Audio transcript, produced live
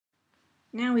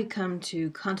Now we come to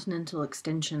continental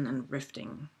extension and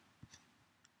rifting.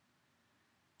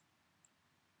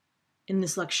 In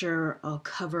this lecture, I'll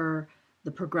cover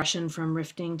the progression from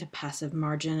rifting to passive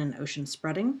margin and ocean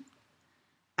spreading,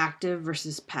 active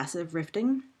versus passive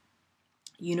rifting,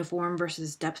 uniform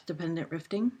versus depth-dependent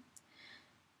rifting,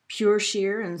 pure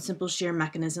shear and simple shear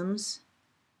mechanisms,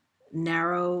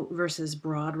 narrow versus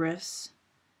broad rifts,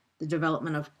 the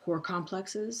development of core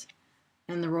complexes,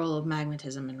 and the role of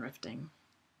magmatism in rifting.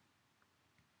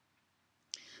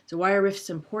 So why are rifts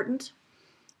important?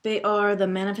 They are the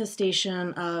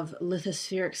manifestation of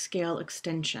lithospheric scale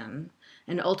extension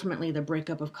and ultimately the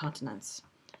breakup of continents.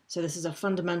 So this is a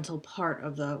fundamental part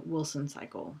of the Wilson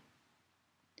cycle.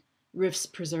 Rifts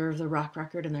preserve the rock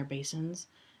record in their basins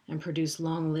and produce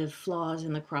long-lived flaws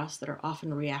in the crust that are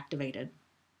often reactivated.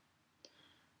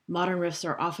 Modern rifts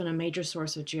are often a major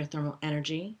source of geothermal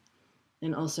energy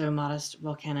and also modest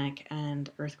volcanic and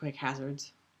earthquake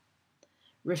hazards.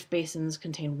 Rift basins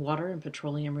contain water and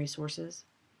petroleum resources.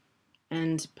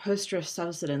 And post-rift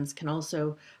subsidence can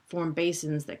also form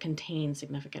basins that contain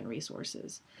significant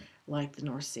resources, like the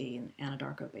North Sea and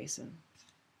Anadarko Basin.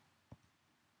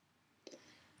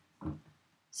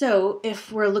 So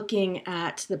if we're looking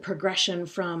at the progression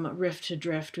from rift to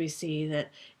drift, we see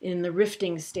that in the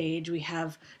rifting stage, we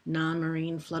have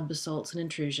non-marine flood basalts and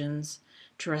intrusions,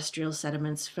 terrestrial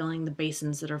sediments filling the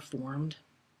basins that are formed.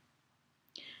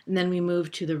 And then we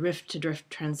move to the rift to drift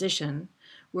transition,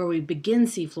 where we begin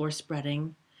seafloor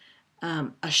spreading.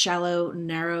 A shallow,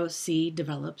 narrow sea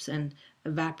develops and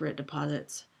evaporate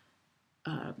deposits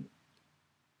are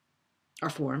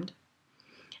formed.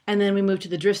 And then we move to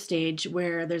the drift stage,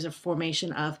 where there's a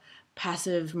formation of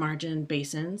passive margin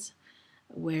basins,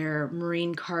 where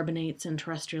marine carbonates and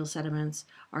terrestrial sediments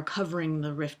are covering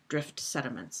the rift drift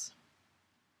sediments.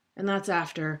 And that's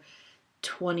after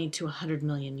 20 to 100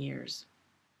 million years.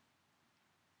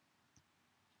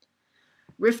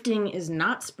 Rifting is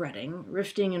not spreading.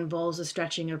 Rifting involves a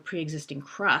stretching of pre-existing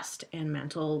crust and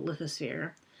mantle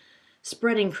lithosphere.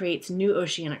 Spreading creates new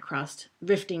oceanic crust.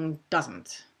 Rifting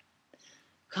doesn't.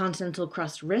 Continental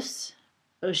crust rifts,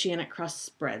 oceanic crust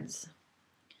spreads.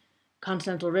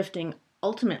 Continental rifting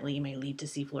ultimately may lead to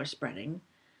seafloor spreading,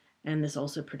 and this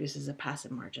also produces a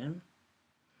passive margin.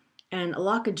 And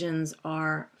allocogens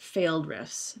are failed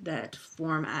rifts that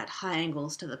form at high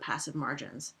angles to the passive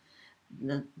margins.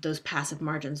 Those passive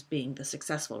margins being the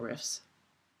successful rifts.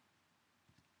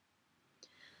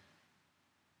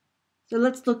 So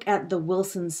let's look at the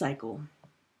Wilson cycle.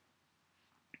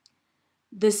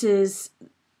 This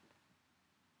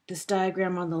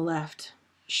diagram on the left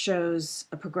shows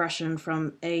a progression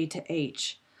from A to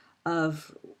H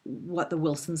of what the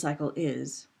Wilson cycle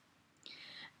is.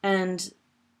 And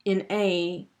in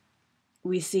A,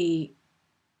 we see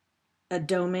a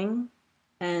doming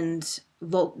and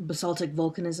basaltic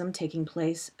volcanism taking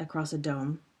place across a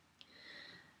dome.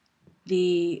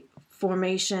 The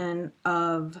formation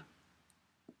of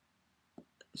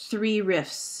 3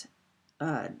 rifts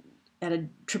at a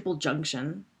triple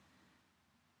junction.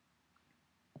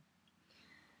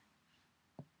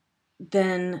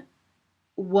 Then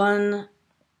 1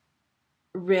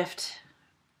 rift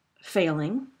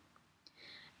failing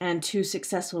and 2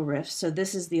 successful rifts. So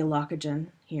this is the allocogen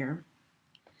here.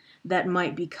 That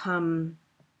might become,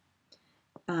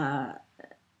 that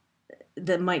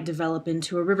might develop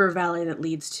into a river valley that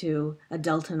leads to a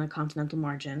delta and a continental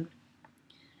margin.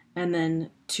 And then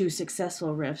 2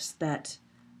 successful rifts that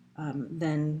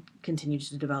then continue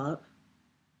to develop.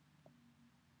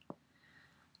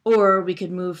 Or we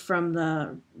could move from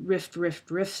the rift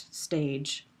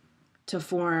stage to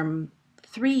form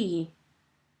 3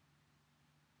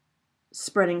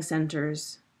 spreading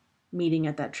centers meeting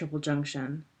at that triple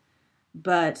junction.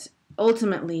 But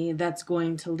ultimately, that's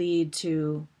going to lead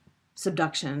to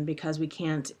subduction because we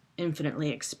can't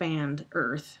infinitely expand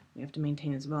Earth. We have to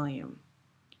maintain its volume.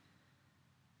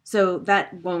 So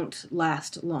that won't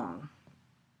last long.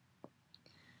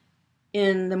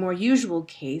 In the more usual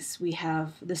case, we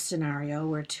have this scenario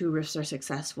where 2 rifts are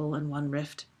successful and 1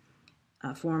 rift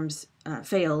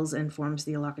fails and forms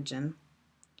the allocogen.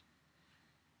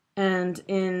 And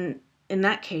in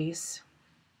that case,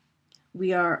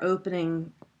 we are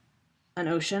opening an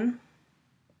ocean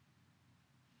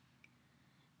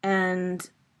and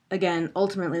again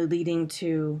ultimately leading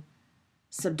to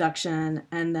subduction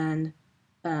and then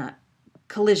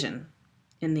collision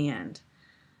in the end.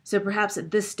 So perhaps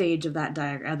at this stage of that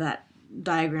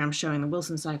diagram showing the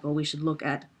Wilson cycle, we should look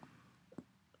at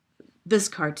this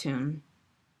cartoon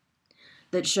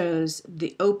that shows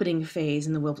the opening phase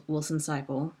in the Wilson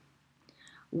cycle,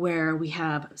 where we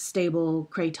have stable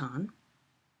craton,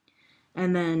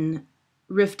 and then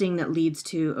rifting that leads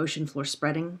to ocean floor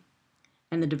spreading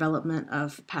and the development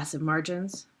of passive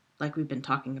margins, like we've been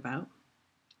talking about.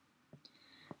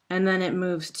 And then it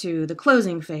moves to the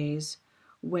closing phase,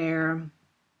 where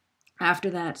after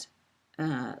that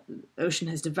ocean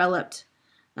has developed,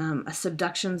 a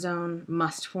subduction zone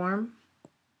must form.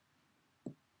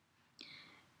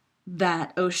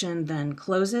 That ocean then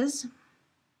closes,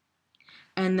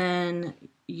 and then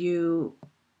you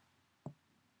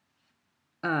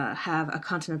have a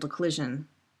continental collision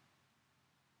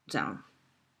zone.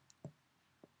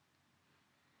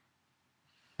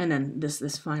 And then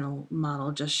this final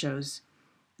model just shows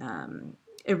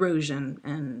erosion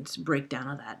and breakdown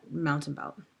of that mountain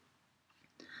belt.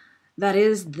 That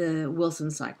is the Wilson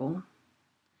cycle.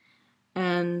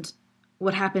 And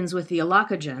what happens with the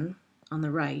allocogen on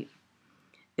the right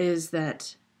is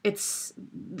that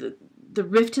the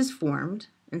rift is formed,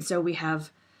 and so we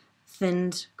have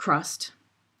thinned crust,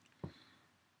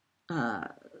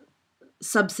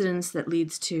 subsidence that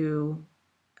leads to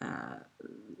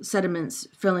sediments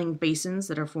filling basins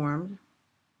that are formed,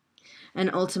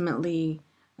 and ultimately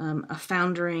a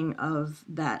foundering of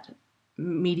that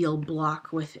medial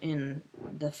block within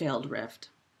the failed rift.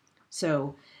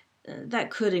 So that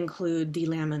could include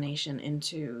delamination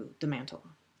into the mantle.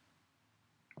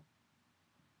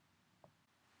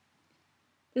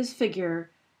 This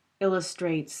figure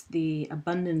illustrates the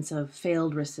abundance of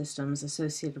failed rift systems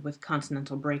associated with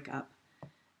continental breakup.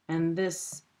 And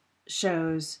this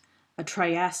shows a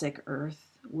Triassic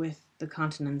Earth with the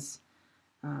continents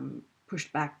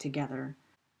pushed back together.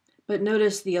 But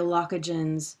notice the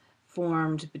allocogens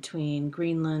formed between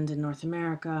Greenland and North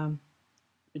America,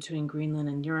 between Greenland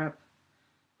and Europe,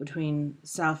 between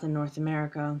South and North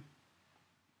America,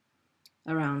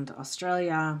 around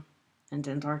Australia and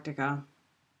Antarctica,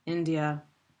 India,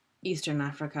 Eastern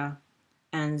Africa,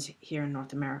 and here in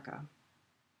North America.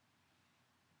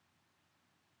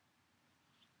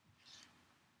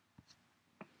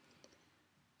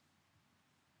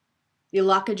 The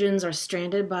allocogens are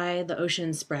stranded by the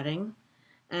ocean spreading,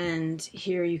 and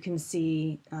here you can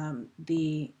see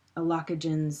the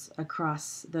allocogens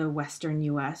across the western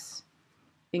U.S.,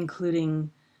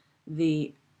 including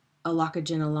the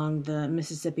allocogen along the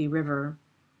Mississippi River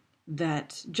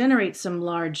that generates some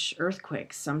large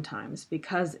earthquakes sometimes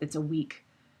because it's a weak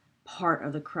part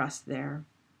of the crust there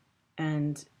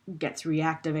and gets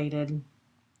reactivated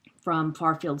from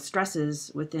far-field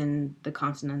stresses within the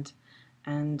continent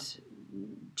and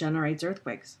generates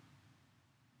earthquakes.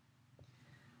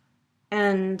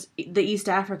 And the East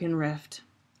African Rift,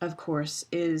 of course,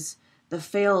 is the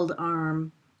failed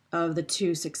arm of the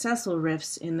two successful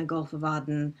rifts in the Gulf of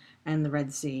Aden and the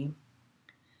Red Sea.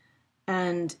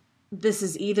 And this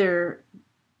is either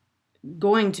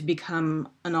going to become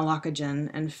an allocogen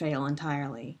and fail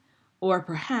entirely, or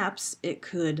perhaps it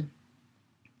could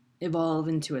evolve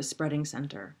into a spreading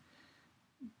center.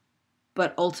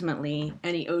 But ultimately,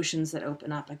 any oceans that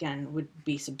open up again would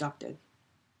be subducted.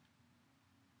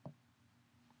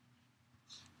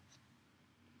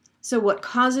 So what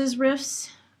causes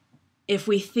rifts? If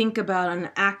we think about an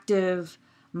active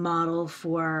model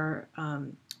for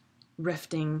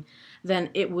rifting, then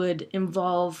it would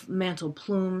involve mantle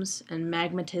plumes and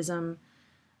magmatism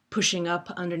pushing up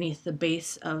underneath the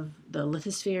base of the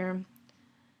lithosphere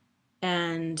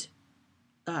and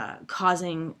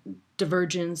causing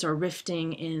divergence or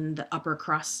rifting in the upper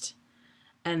crust,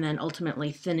 and then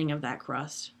ultimately thinning of that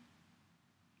crust.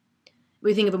 If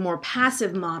we think of a more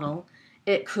passive model,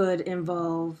 it could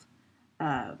involve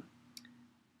the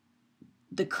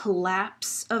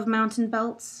collapse of mountain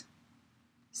belts.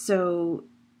 So,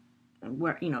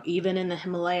 where even in the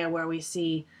Himalaya, where we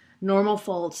see normal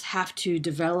faults have to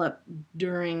develop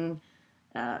during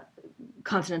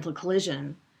continental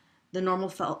collision, the normal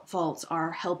faults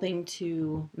are helping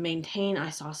to maintain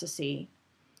isostasy,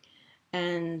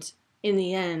 and in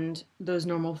the end, those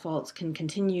normal faults can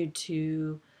continue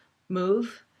to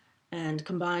move, and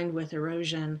combined with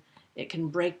erosion, it can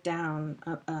break down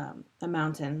a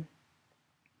mountain.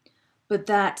 But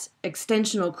that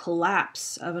extensional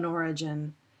collapse of an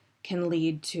origin can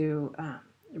lead to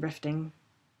rifting.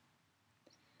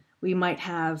 We might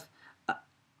have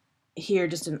here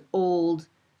just an old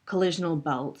collisional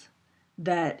belt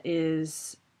that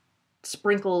is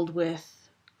sprinkled with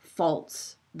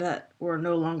faults that were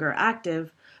no longer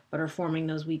active but are forming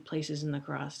those weak places in the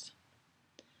crust.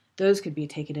 Those could be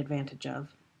taken advantage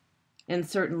of. And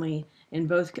certainly in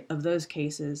both of those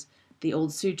cases, the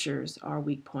old sutures are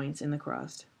weak points in the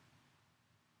crust.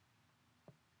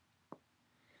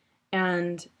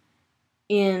 And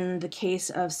in the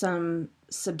case of some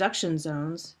subduction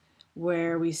zones,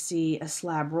 where we see a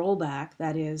slab rollback,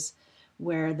 that is,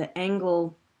 where the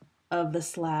angle of the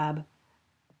slab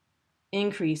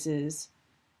increases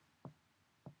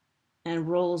and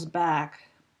rolls back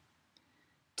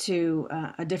to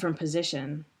a different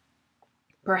position,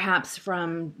 perhaps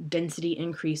from density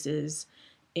increases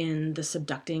in the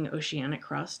subducting oceanic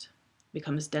crust,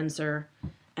 becomes denser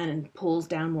and pulls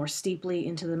down more steeply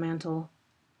into the mantle.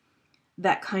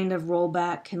 That kind of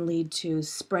rollback can lead to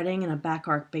spreading in a back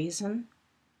arc basin,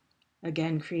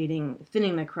 again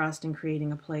thinning the crust and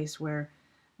creating a place where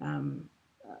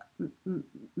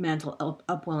mantle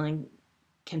upwelling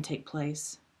can take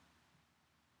place.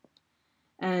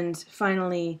 And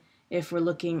finally, if we're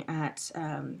looking at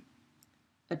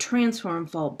a transform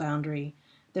fault boundary,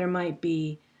 there might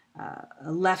be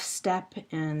a left step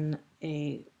in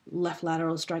a left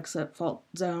lateral strike slip fault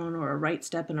zone, or a right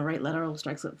step in a right lateral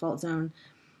strike slip fault zone,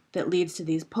 that leads to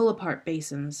these pull apart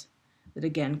basins that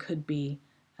again could be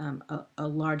a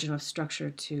large enough structure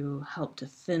to help to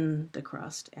thin the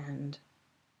crust and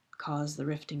cause the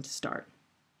rifting to start.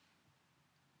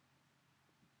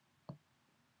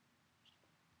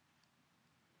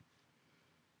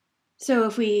 So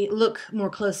if we look more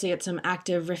closely at some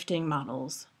active rifting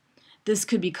models, this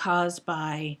could be caused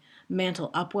by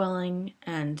mantle upwelling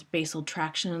and basal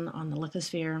traction on the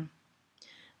lithosphere.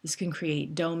 This can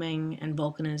create doming and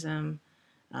volcanism,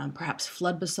 perhaps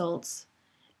flood basalts,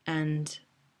 and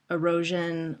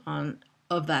erosion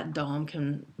of that dome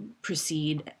can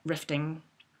precede rifting.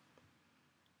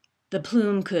 The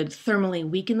plume could thermally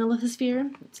weaken the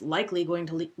lithosphere. It's likely going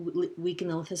to weaken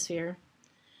the lithosphere,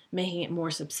 making it more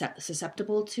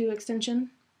susceptible to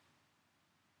extension.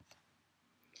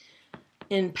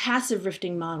 In passive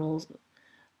rifting models,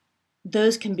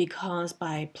 those can be caused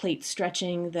by plate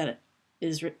stretching that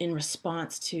is in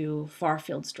response to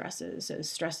far-field stresses, so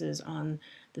stresses on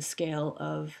the scale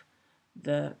of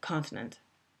the continent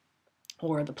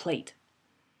or the plate,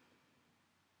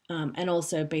 and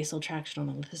also basal traction on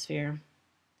the lithosphere.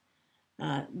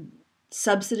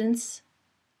 Subsidence,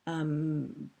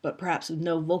 but perhaps with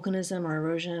no volcanism or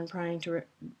erosion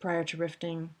prior to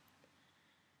rifting.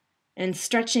 And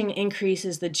stretching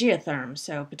increases the geotherm,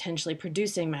 so potentially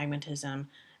producing magmatism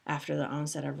after the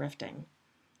onset of rifting.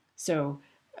 So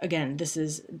again, this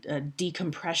is a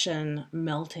decompression,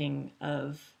 melting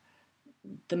of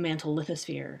the mantle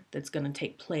lithosphere that's going to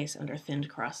take place under thinned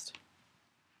crust.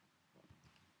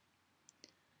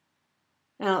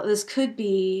 Now, this could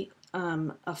be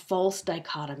a false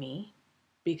dichotomy,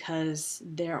 because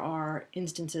there are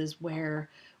instances where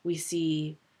we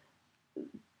see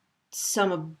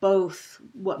some of both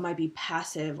what might be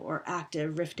passive or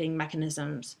active rifting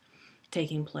mechanisms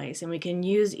taking place. And we can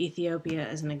use Ethiopia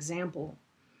as an example,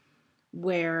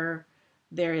 where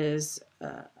there is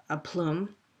a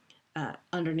plume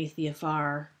underneath the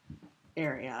Afar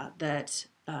area that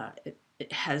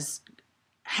it has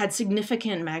had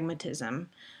significant magmatism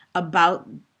about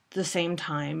the same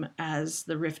time as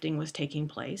the rifting was taking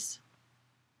place.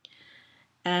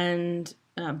 And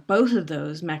both of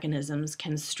those mechanisms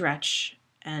can stretch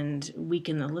and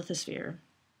weaken the lithosphere.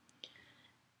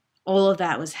 All of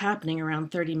that was happening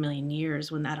around 30 million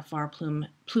years when that Afar plume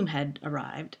head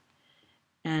arrived.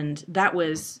 And that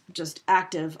was just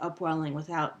active upwelling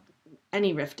without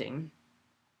any rifting.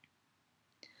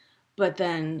 But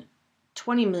then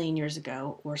 20 million years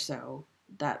ago or so,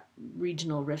 that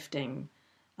regional rifting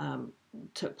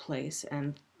took place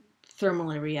and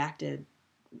thermally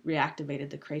reactivated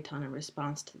the craton in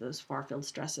response to those far-field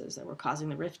stresses that were causing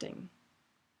the rifting.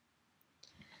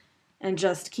 And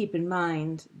just keep in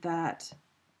mind that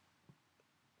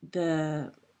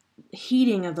the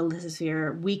heating of the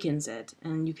lithosphere weakens it,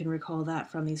 and you can recall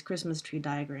that from these Christmas tree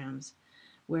diagrams,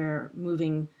 where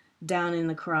moving down in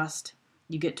the crust,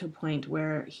 you get to a point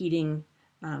where heating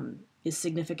is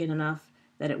significant enough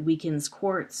that it weakens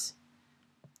quartz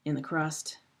in the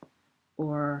crust,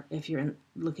 or if you're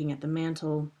looking at the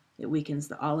mantle, it weakens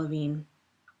the olivine,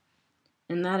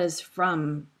 and that is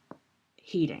from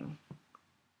heating.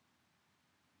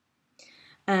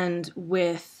 And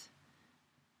with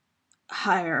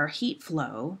higher heat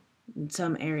flow in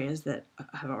some areas that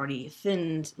have already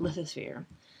thinned lithosphere,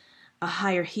 a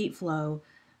higher heat flow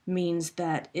means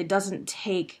that it doesn't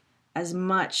take as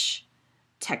much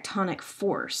tectonic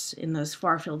force in those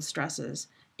far-field stresses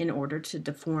in order to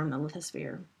deform the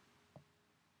lithosphere.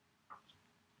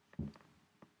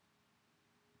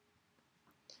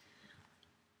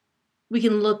 We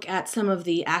can look at some of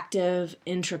the active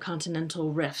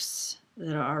intracontinental rifts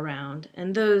that are around,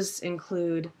 and those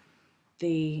include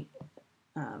the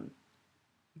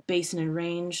Basin and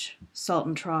Range, Salt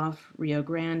and Trough, Rio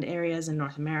Grande areas in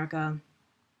North America,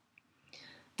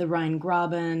 the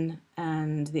Rhine-Graben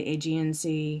and the Aegean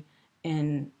Sea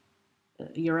in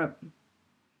Europe.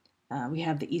 We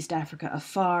have the East Africa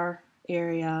Afar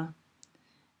area.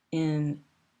 In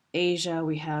Asia,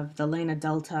 we have the Lena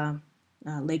Delta,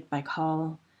 Lake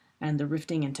Baikal, and the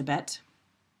rifting in Tibet.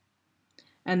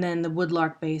 And then the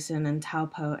Woodlark Basin and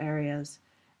Taupo areas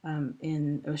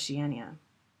in Oceania.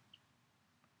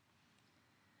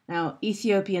 Now,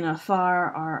 Ethiopia and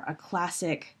Afar are a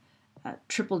classic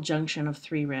triple junction of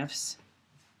three rifts.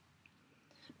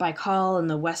 Baikal and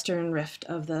the western rift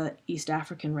of the East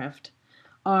African rift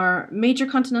are major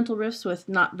continental rifts with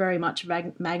not very much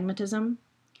magmatism,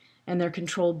 and they're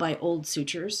controlled by old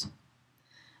sutures.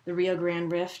 The Rio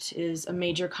Grande Rift is a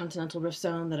major continental rift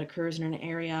zone that occurs in an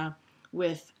area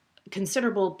with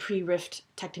considerable pre-rift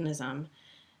tectonism.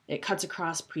 It cuts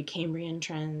across Precambrian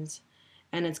trends,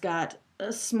 and it's got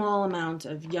a small amount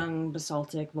of young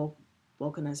basaltic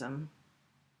volcanism.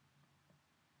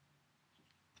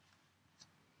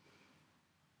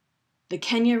 The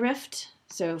Kenya Rift,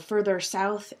 so further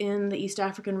south in the East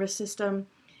African rift system,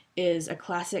 is a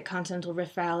classic continental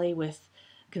rift valley with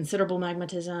considerable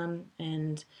magmatism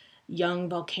and young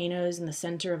volcanoes in the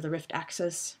center of the rift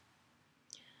axis.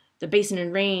 The basin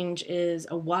and range is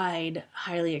a wide,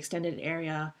 highly extended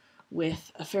area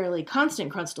with a fairly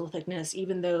constant crustal thickness,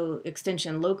 even though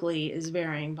extension locally is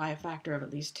varying by a factor of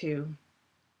at least 2.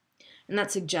 And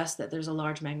that suggests that there's a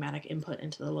large magmatic input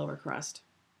into the lower crust.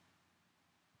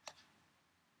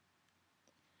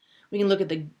 We can look at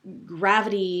the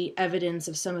gravity evidence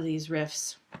of some of these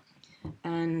rifts.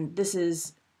 And this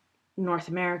is North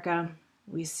America.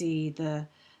 We see the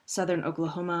southern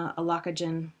Oklahoma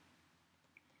Alakagen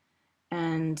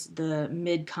and the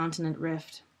mid-continent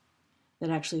rift that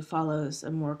actually follows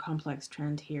a more complex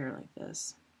trend here like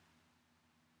this.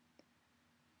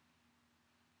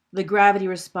 The gravity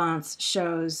response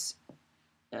shows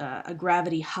a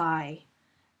gravity high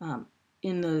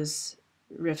in those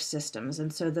rift systems,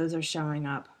 and so those are showing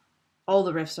up. All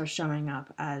the rifts are showing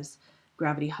up as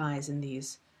gravity highs in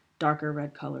these darker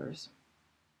red colors.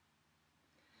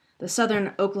 The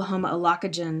southern Oklahoma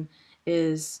Alakagen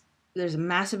there's a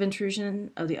massive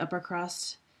intrusion of the upper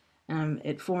crust.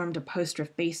 It formed a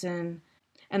post-rift basin,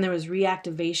 and there was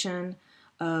reactivation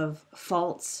of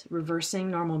faults reversing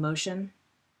normal motion.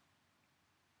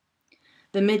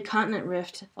 The mid-continent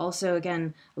rift, also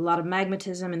again, a lot of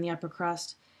magmatism in the upper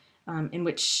crust, in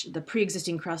which the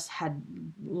pre-existing crust had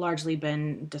largely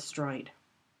been destroyed.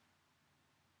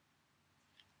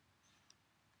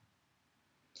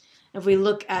 If we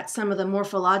look at some of the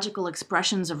morphological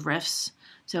expressions of rifts,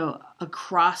 so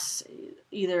across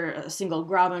either a single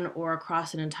graben or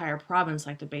across an entire province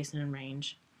like the Basin and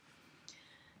Range,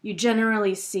 you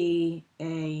generally see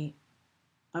a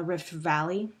rift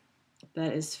valley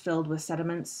that is filled with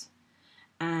sediments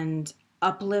and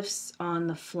uplifts on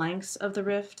the flanks of the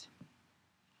rift.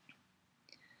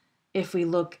 If we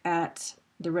look at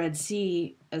the Red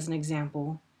Sea as an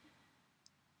example,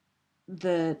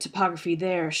 the topography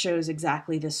there shows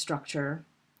exactly this structure.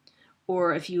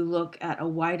 Or if you look at a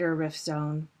wider rift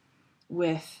zone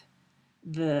with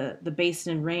the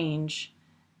Basin and Range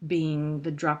being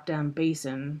the drop-down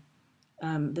basin,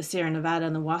 the Sierra Nevada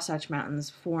and the Wasatch Mountains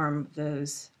form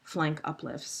those flank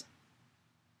uplifts.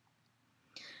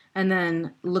 And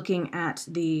then looking at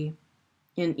in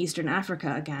Eastern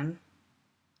Africa again,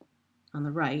 on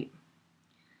the right,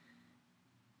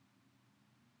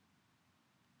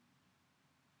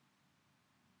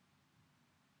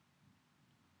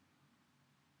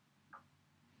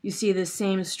 you see the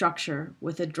same structure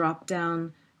with a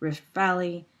drop-down rift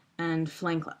valley and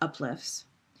flank uplifts.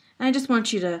 And I just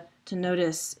want you to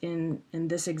notice in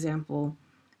this example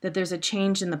that there's a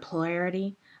change in the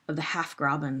polarity of the half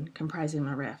graben comprising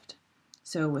the rift.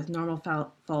 So with normal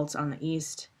faults on the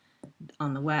east,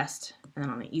 on the west, and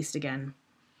then on the east again.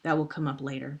 That will come up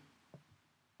later.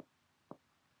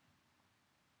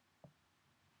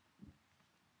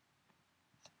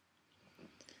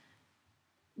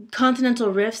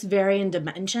 Continental rifts vary in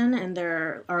dimension, and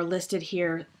there are listed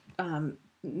here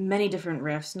many different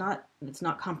rifts. It's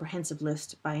not a comprehensive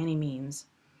list by any means,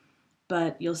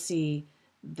 but you'll see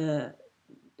this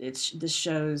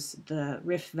shows the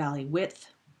rift valley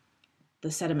width,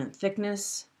 the sediment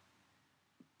thickness,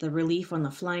 the relief on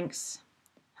the flanks,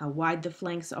 how wide the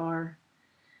flanks are.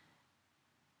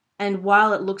 And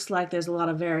while it looks like there's a lot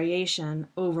of variation,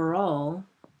 overall,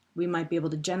 we might be able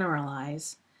to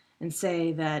generalize and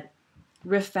say that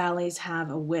rift valleys have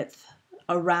a width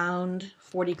around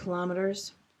 40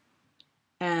 kilometers,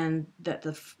 and that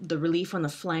the relief on the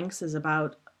flanks is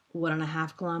about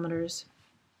 1.5 kilometers.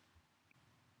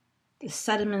 The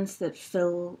sediments that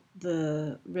fill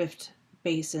the rift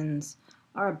basins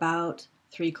are about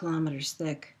 3 kilometers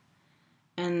thick,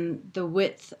 and the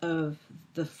width of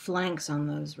the flanks on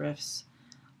those rifts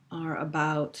are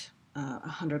about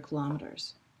 100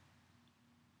 kilometers.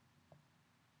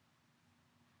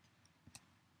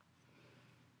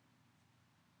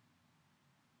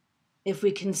 If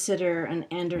we consider an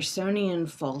Andersonian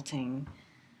faulting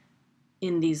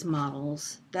in these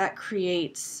models, that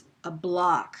creates a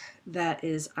block that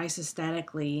is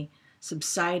isostatically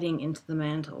subsiding into the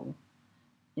mantle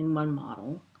in one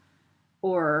model,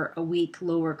 or a weak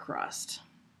lower crust.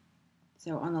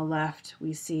 So on the left,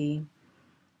 we see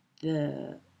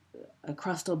a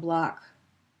crustal block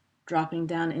dropping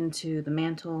down into the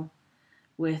mantle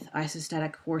with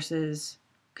isostatic forces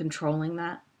controlling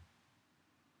that.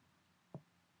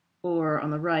 Or on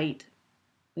the right,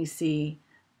 we see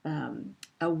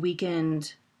a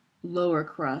weakened lower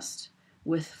crust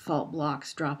with fault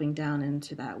blocks dropping down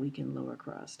into that weakened lower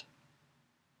crust.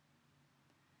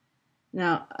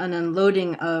 Now, an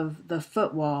unloading of the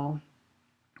footwall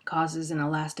causes an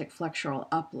elastic flexural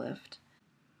uplift.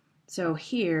 So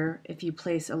here, if you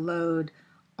place a load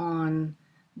on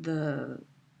the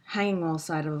hanging wall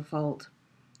side of a fault,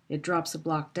 it drops a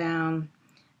block down,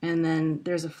 and then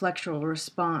there's a flexural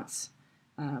response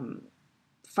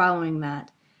following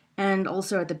that. And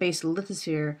also at the base of the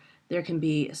lithosphere, there can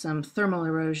be some thermal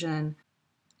erosion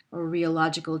or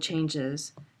rheological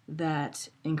changes that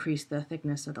increase the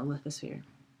thickness of the lithosphere.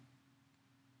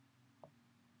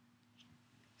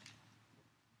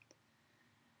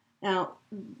 Now,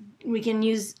 we can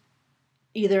use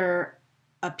either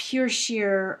a pure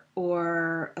shear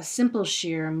or a simple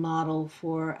shear model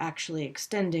for actually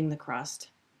extending the crust.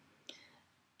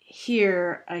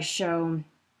 Here I show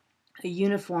a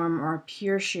uniform or a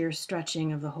pure shear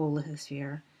stretching of the whole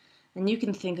lithosphere. And you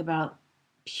can think about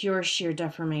pure shear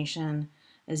deformation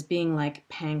as being like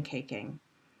pancaking.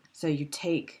 So you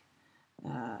take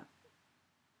a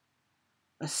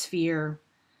sphere,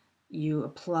 you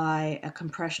apply a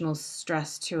compressional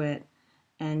stress to it,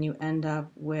 and you end up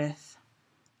with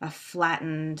a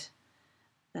flattened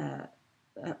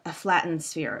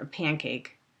sphere, a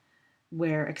pancake,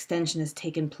 where extension has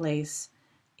taken place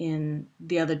in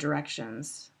the other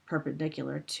directions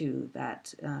perpendicular to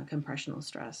that compressional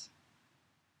stress.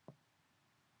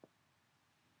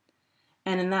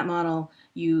 And in that model,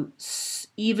 you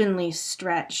evenly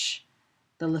stretch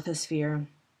the lithosphere,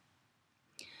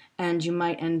 and you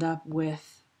might end up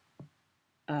with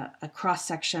a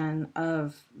cross-section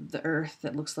of the Earth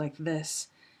that looks like this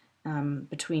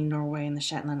between Norway and the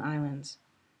Shetland Islands,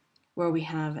 where we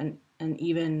have an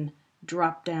even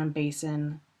drop-down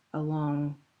basin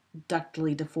along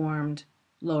ductily deformed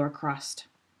lower crust.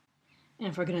 And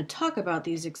if we're going to talk about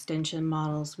these extension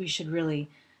models, we should really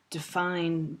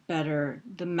define better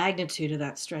the magnitude of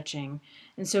that stretching.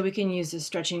 And so we can use the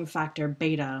stretching factor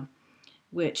beta,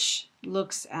 which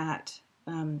looks at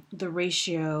the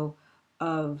ratio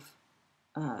of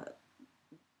a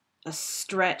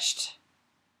stretched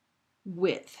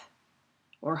width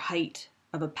or height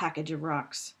of a package of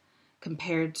rocks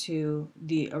compared to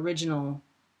the original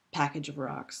package of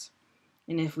rocks.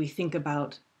 And if we think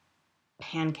about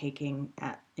pancaking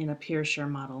in a pure shear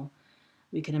model,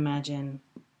 we can imagine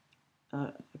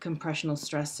a compressional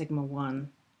stress sigma 1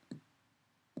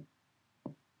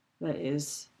 that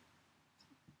is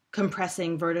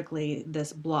compressing vertically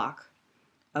this block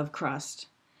of crust.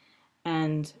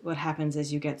 And what happens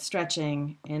is you get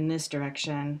stretching in this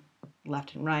direction,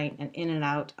 left and right, and in and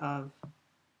out of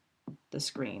the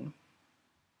screen.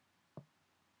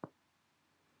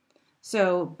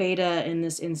 So beta in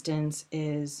this instance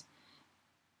is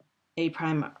A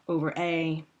prime over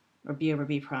A, or B over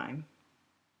B prime.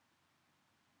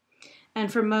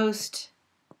 And for most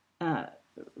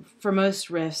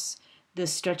rifts,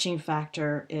 this stretching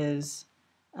factor is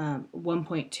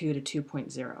 1.2 to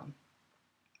 2.0.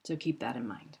 So keep that in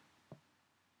mind.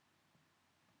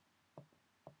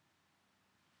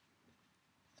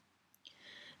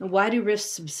 And why do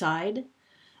rifts subside?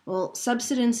 Well,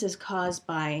 subsidence is caused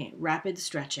by rapid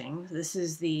stretching. This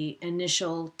is the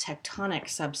initial tectonic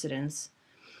subsidence,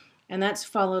 and that's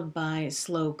followed by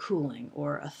slow cooling,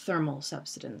 or a thermal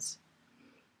subsidence.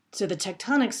 So the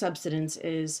tectonic subsidence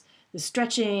is the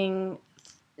stretching,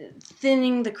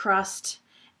 thinning the crust,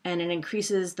 and it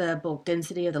increases the bulk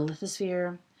density of the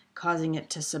lithosphere, causing it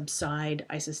to subside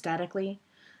isostatically.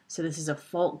 So this is a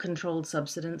fault-controlled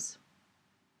subsidence.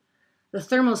 The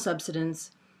thermal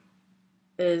subsidence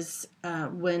is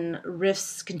when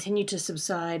rifts continue to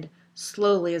subside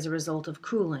slowly as a result of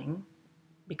cooling,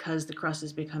 because the crust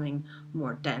is becoming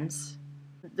more dense.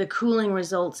 The cooling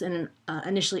results in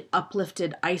initially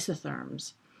uplifted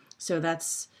isotherms. So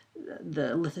that's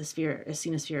the lithosphere,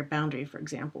 asthenosphere boundary, for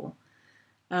example.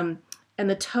 And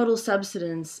the total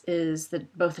subsidence is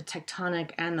both the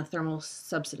tectonic and the thermal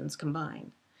subsidence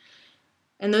combined.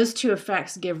 And those two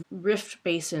effects give rift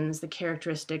basins the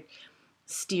characteristic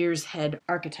Steers head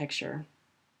architecture.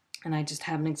 And I just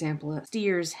have an example of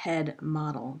Steers head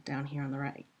model down here on the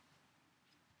right.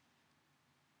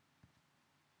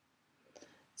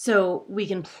 So we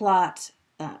can plot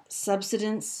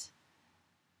subsidence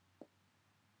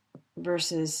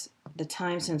versus the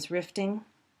time since rifting.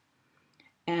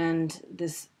 And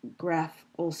this graph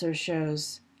also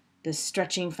shows the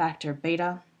stretching factor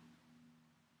beta.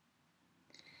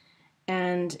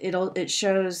 And it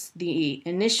shows the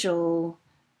initial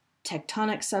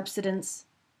tectonic subsidence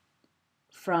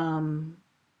from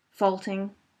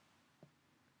faulting,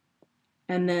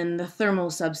 and then the thermal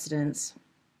subsidence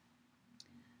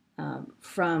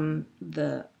from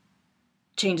the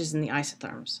changes in the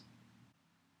isotherms.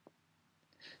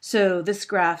 So this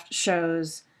graph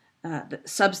shows the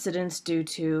subsidence due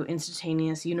to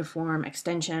instantaneous uniform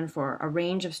extension for a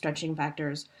range of stretching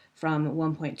factors from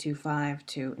 1.25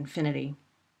 to infinity.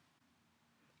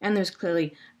 And there's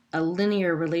clearly a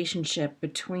linear relationship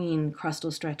between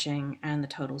crustal stretching and the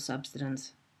total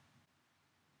subsidence.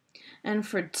 And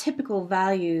for typical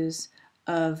values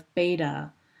of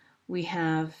beta, we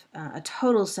have a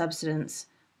total subsidence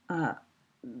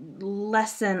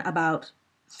less than about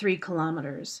 3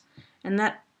 kilometers. And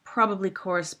that probably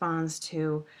corresponds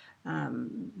to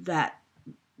the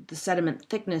sediment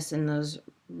thickness in those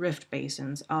rift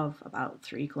basins of about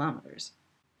 3 kilometers.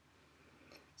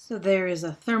 So there is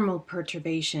a thermal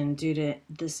perturbation due to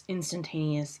this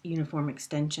instantaneous uniform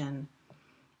extension.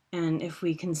 And if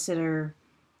we consider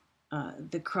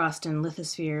the crust and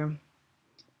lithosphere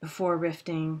before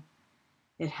rifting,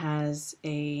 it has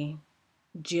a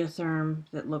geotherm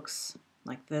that looks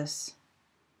like this.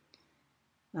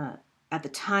 At the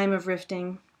time of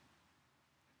rifting,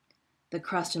 the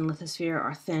crust and lithosphere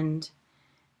are thinned,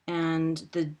 and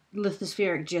the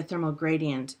lithospheric geothermal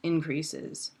gradient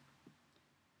increases.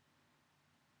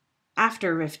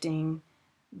 After rifting,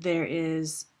 there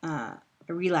is a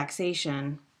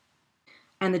relaxation,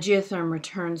 and the geotherm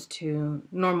returns to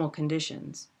normal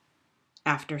conditions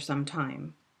after some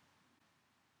time.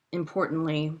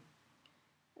 Importantly,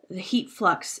 the heat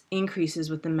flux increases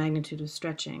with the magnitude of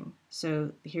stretching.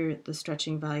 So here the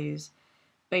stretching values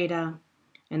beta,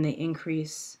 and they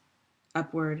increase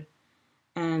upward,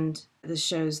 and this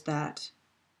shows that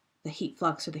the heat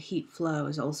flux or the heat flow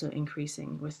is also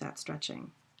increasing with that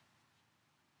stretching.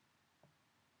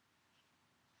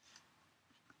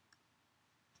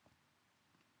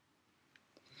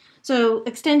 So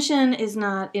extension is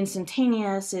not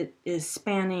instantaneous. It is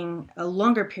spanning a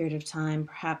longer period of time,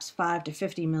 perhaps 5 to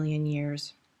 50 million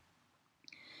years.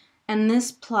 And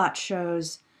this plot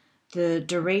shows the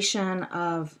duration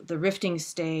of the rifting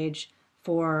stage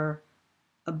for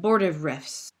abortive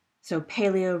rifts, so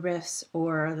paleo rifts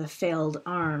or the failed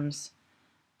arms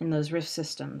in those rift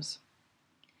systems.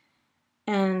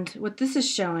 And what this is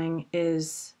showing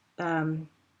is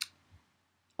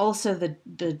also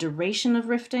the duration of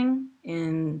rifting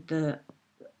in the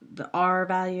R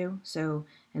value, so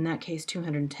in that case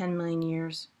 210 million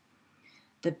years,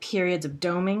 the periods of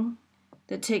doming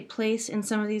that take place in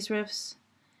some of these rifts,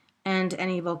 and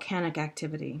any volcanic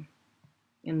activity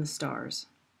in the stars.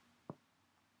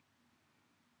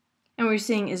 And what we're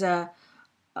seeing is a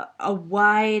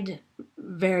wide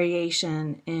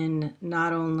variation in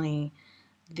not only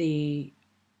the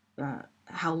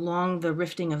how long the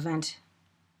rifting event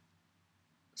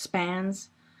spans,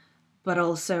 but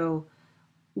also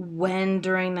when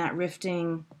during that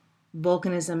rifting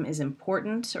volcanism is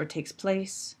important or takes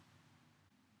place,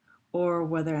 or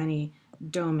whether any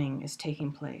doming is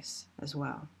taking place as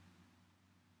well.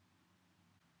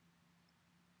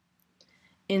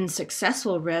 In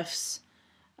successful rifts,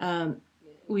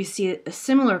 we see a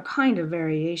similar kind of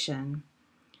variation,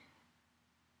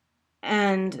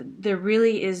 and there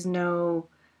really is no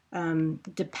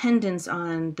dependence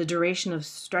on the duration of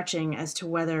stretching as to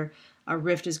whether a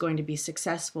rift is going to be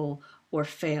successful or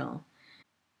fail.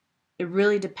 It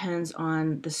really depends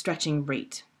on the stretching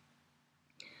rate,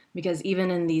 because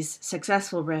even in these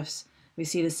successful rifts, we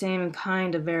see the same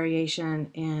kind of variation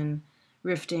in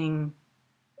rifting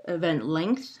event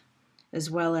length, as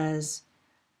well as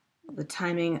the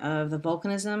timing of the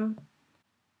volcanism.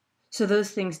 So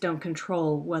those things don't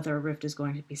control whether a rift is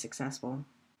going to be successful.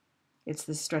 It's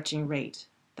the stretching rate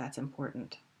that's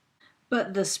important.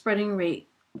 But the spreading rate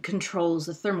controls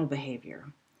the thermal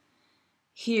behavior.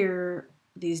 Here,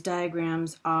 these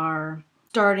diagrams are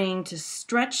starting to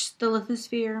stretch the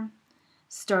lithosphere,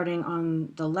 starting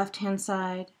on the left-hand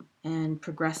side and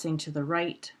progressing to the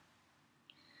right.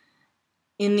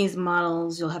 In these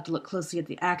models, you'll have to look closely at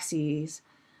the axes,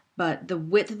 but the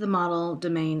width of the model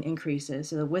domain increases.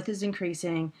 So the width is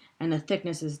increasing and the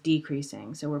thickness is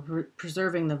decreasing. So we're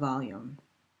preserving the volume.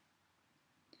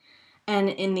 And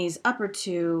in these upper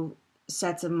two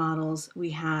sets of models,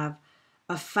 we have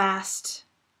a fast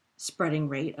spreading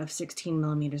rate of 16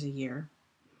 millimeters a year.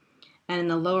 And in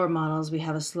the lower models, we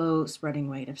have a slow spreading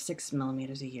rate of 6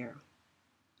 millimeters a year.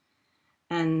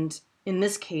 And in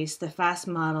this case, the fast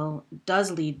model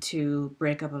does lead to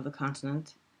breakup of the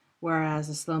continent, whereas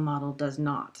the slow model does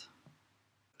not.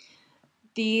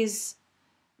 These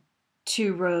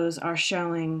two rows are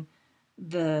showing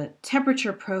the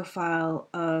temperature profile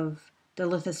of the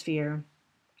lithosphere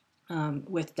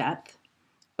with depth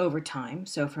over time,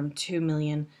 so from 2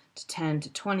 million to 10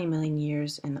 to 20 million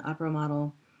years in the upper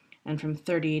model, and from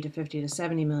 30 to 50 to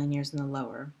 70 million years in the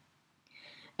lower.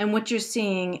 And what you're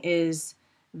seeing is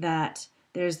that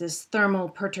there's this thermal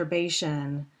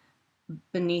perturbation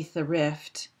beneath the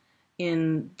rift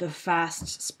in the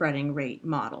fast spreading rate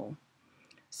model.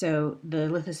 So the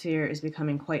lithosphere is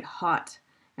becoming quite hot,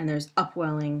 and there's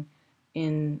upwelling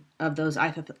of those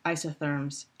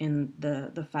isotherms in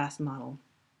the fast model.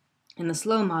 In the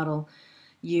slow model,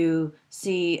 you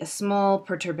see a small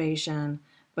perturbation,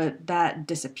 but that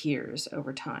disappears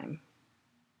over time.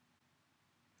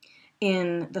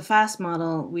 In the fast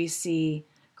model, we see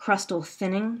crustal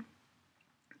thinning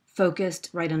focused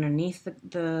right underneath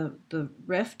the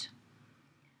rift,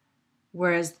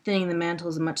 whereas thinning the mantle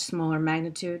is a much smaller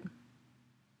magnitude.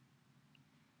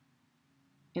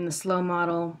 In the slow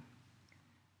model,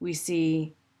 we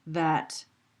see that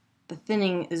the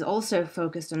thinning is also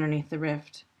focused underneath the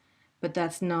rift, but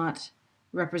that's not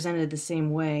represented the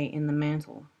same way in the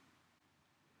mantle.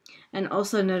 And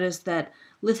also notice that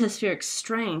lithospheric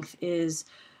strength is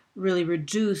really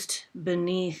reduced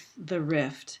beneath the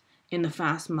rift in the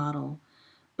fast model,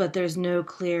 but there's no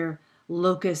clear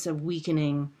locus of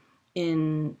weakening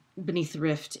beneath the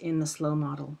rift in the slow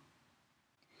model.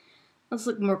 Let's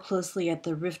look more closely at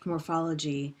the rift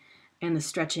morphology and the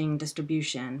stretching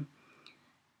distribution.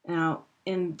 Now,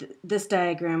 in this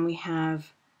diagram, we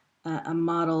have a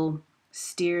model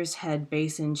steer's head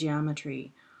basin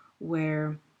geometry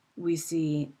where we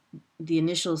see the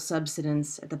initial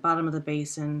subsidence at the bottom of the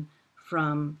basin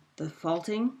from the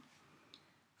faulting,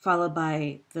 followed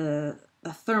by a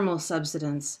thermal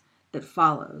subsidence that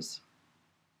follows.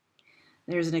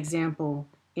 There's an example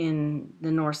in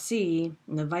the North Sea,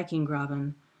 in the Viking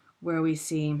Graben, where we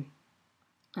see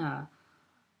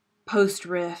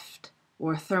post-rift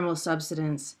or thermal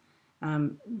subsidence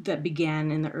that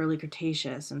began in the early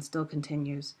Cretaceous and still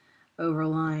continues,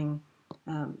 overlying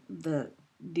the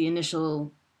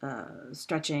initial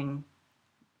stretching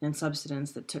and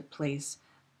subsidence that took place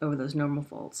over those normal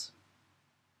faults.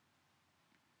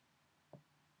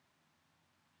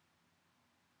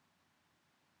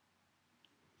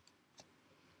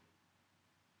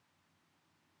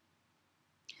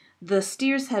 The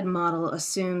steer's head model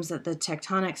assumes that the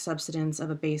tectonic subsidence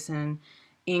of a basin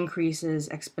increases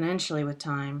exponentially with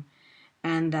time,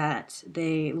 and that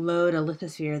they load a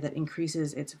lithosphere that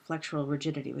increases its flexural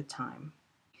rigidity with time.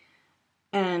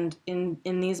 And in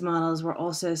these models, we're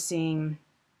also seeing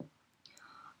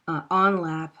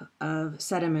onlap of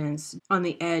sediments on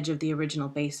the edge of the original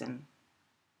basin.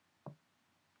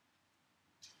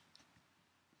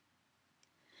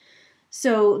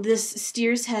 So this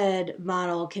steer's head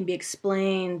model can be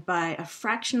explained by a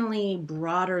fractionally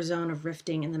broader zone of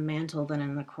rifting in the mantle than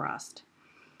in the crust.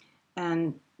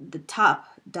 And the top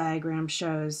diagram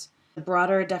shows a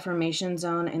broader deformation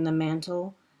zone in the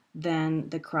mantle than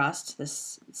the crust,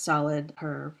 this solid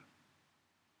curve.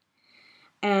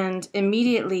 And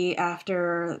immediately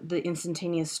after the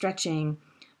instantaneous stretching,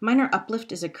 minor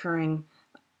uplift is occurring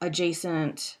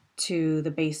adjacent to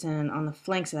the basin on the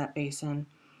flanks of that basin.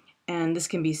 And this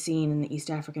can be seen in the East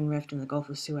African Rift and the Gulf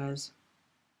of Suez.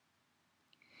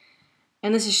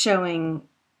 And this is showing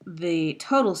the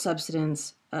total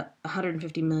subsidence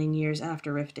 150 million years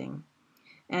after rifting.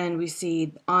 And we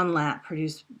see onlap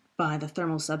produced by the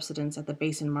thermal subsidence at the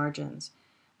basin margins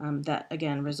that,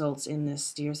 again, results in this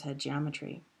steer's head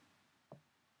geometry.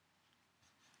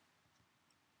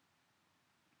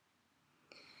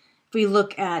 If we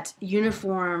look at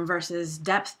uniform versus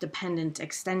depth-dependent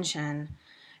extension,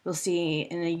 you'll see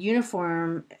in a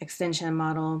uniform extension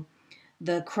model,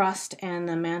 the crust and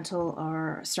the mantle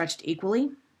are stretched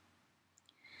equally.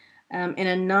 In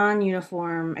a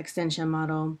non-uniform extension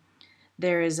model,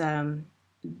 there is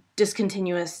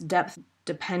discontinuous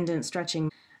depth-dependent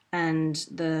stretching, and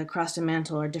the crust and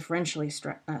mantle are differentially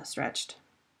stretched.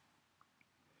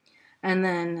 And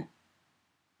then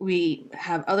we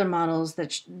have other models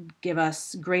that give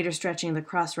us greater stretching of the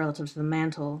crust relative to the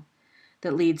mantle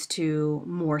that leads to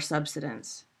more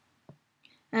subsidence.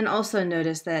 And also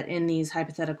notice that in these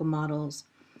hypothetical models,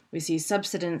 we see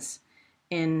subsidence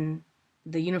in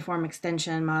the uniform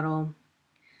extension model,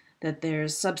 that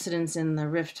there's subsidence in the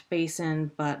rift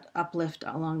basin, but uplift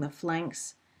along the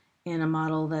flanks in a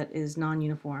model that is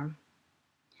non-uniform.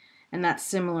 And that's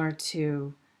similar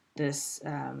to this,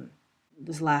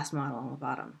 this last model on the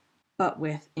bottom, but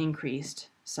with increased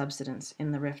subsidence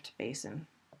in the rift basin.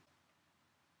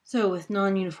 So with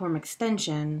non-uniform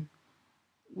extension,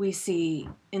 we see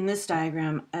in this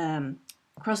diagram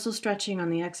crustal stretching on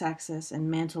the x-axis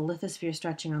and mantle lithosphere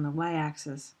stretching on the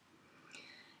y-axis.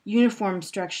 Uniform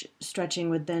stretching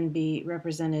would then be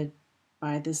represented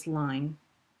by this line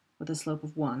with a slope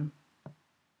of 1.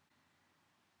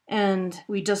 And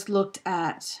we just looked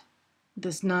at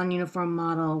this non-uniform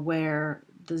model where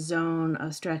the zone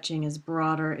of stretching is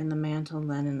broader in the mantle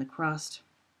than in the crust,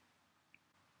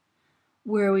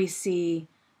 where we see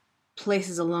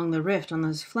places along the rift on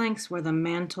those flanks where the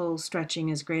mantle stretching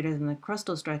is greater than the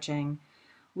crustal stretching,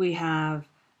 we have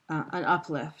an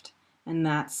uplift, and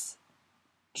that's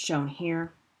shown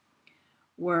here.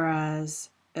 Whereas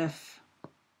if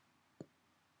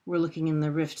we're looking in the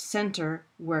rift center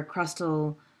where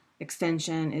crustal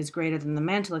extension is greater than the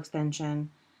mantle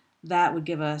extension, that would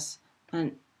give us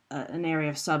an area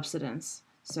of subsidence,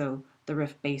 so the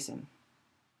rift basin.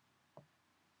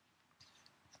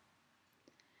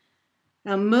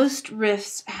 Now, most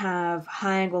rifts have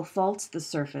high angle faults at the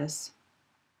surface.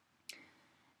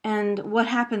 And what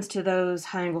happens to those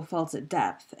high angle faults at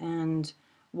depth? And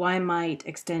why might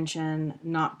extension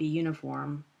not be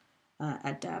uniform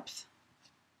at depth?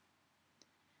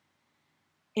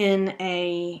 In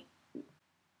a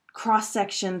cross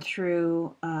section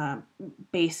through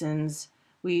basins,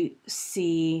 we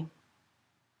see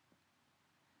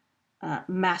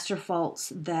master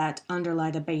faults that underlie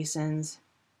the basins,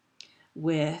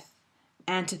 with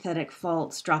antithetic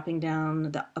faults dropping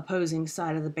down the opposing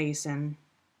side of the basin.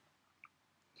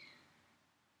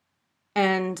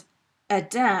 And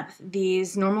at depth,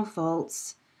 these normal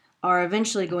faults are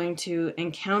eventually going to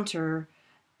encounter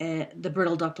the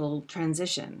brittle ductile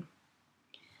transition.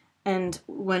 And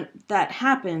when that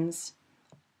happens,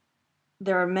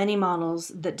 there are many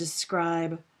models that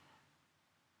describe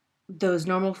those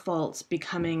normal faults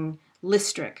becoming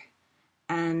listric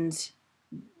and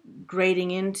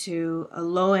grading into a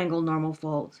low angle normal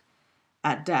fault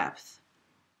at depth.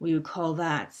 We would call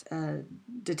that a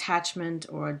detachment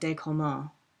or a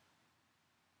décollement.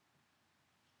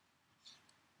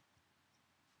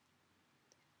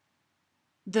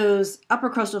 Those upper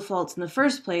crustal faults in the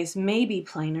first place may be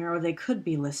planar, or they could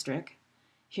be listric.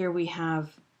 Here we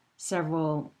have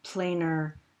several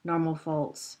planar normal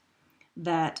faults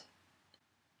that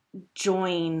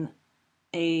join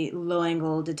a low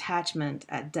angle detachment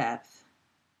at depth.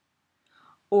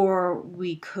 Or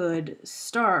we could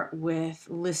start with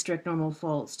listric normal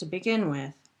faults to begin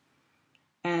with,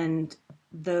 and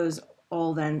those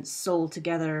all then sold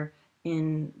together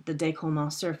in the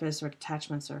décollement surface or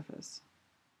detachment surface.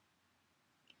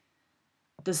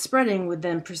 The spreading would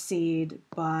then proceed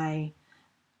by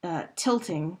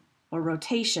tilting or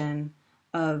rotation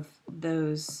of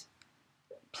those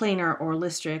planar or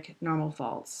listric normal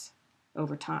faults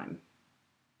over time.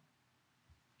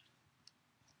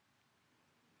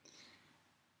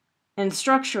 And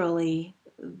structurally,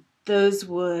 those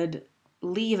would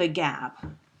leave a gap.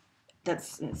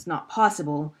 It's not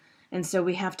possible, and so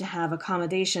we have to have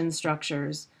accommodation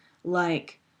structures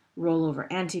like rollover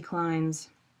anticlines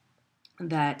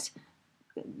that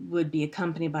would be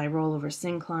accompanied by rollover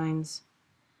synclines,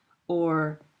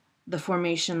 or the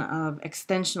formation of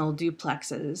extensional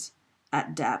duplexes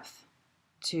at depth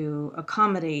to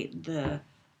accommodate the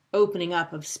opening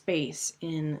up of space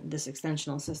in this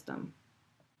extensional system.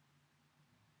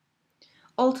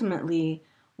 Ultimately,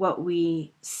 what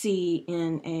we see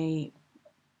in a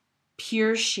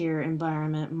pure shear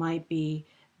environment might be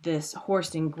this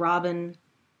Horst and Graben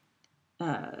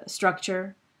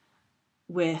structure,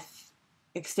 with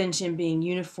extension being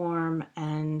uniform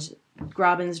and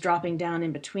Grabens dropping down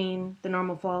in between the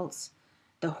normal faults,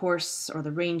 the Horsts or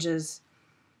the ranges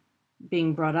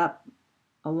being brought up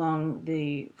along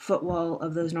the footwall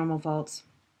of those normal faults.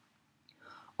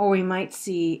 Or we might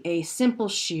see a simple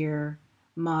shear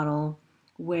model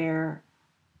where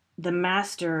the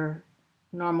master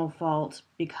normal fault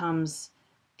becomes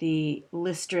the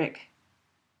listric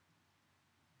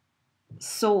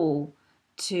soul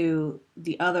to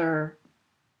the other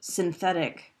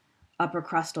synthetic upper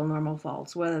crustal normal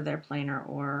faults, whether they're planar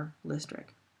or listric.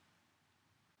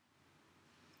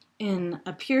 In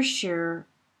a pure shear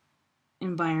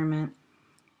environment,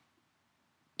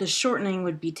 the shortening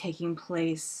would be taking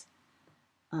place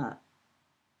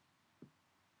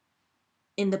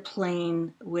in the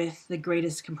plane with the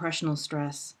greatest compressional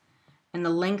stress, and the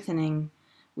lengthening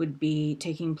would be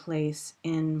taking place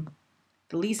in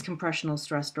the least compressional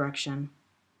stress direction,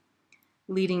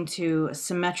 leading to a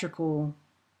symmetrical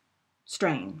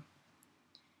strain.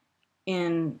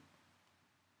 In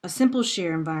a simple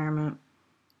shear environment,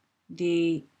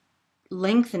 the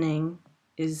lengthening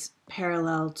is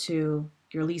parallel to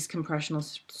your least compressional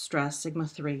stress, sigma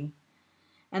 3,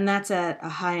 and that's at a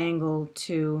high angle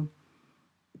to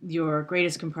your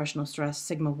greatest compressional stress,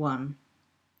 sigma 1.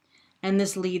 And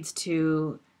this leads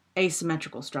to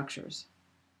asymmetrical structures.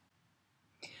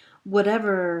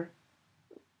 Whatever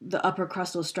the upper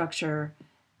crustal structure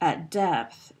at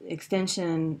depth,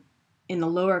 extension in the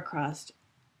lower crust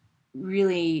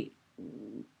really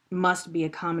must be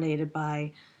accommodated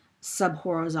by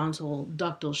subhorizontal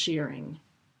ductal shearing.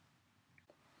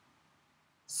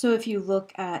 So if you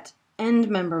look at end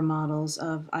member models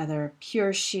of either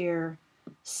pure shear,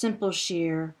 simple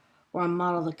shear, or a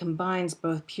model that combines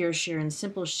both pure shear and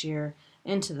simple shear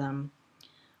into them,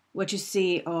 what you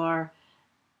see are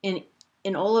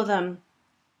in all of them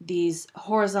these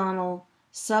horizontal,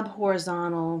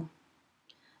 subhorizontal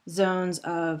zones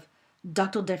of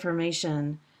ductal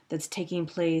deformation that's taking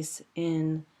place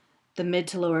in the mid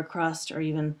to lower crust or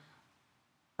even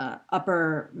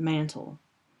upper mantle.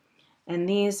 And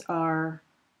these are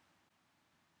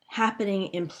happening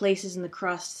in places in the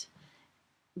crust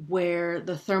where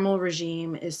the thermal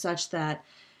regime is such that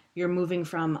you're moving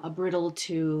from a brittle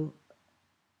to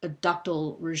a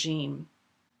ductal regime.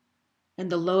 And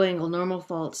the low angle normal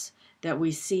faults that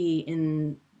we see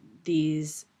in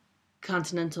these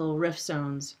continental rift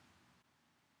zones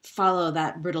follow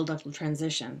that brittle ductal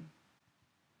transition.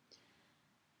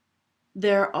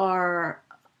 There are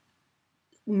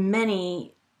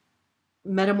many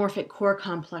metamorphic core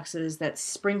complexes that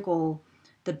sprinkle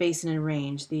the basin and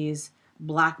range. These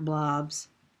black blobs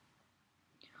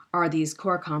are these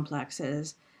core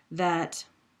complexes that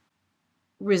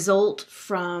result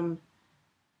from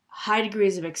high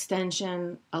degrees of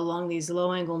extension along these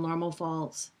low angle normal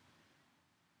faults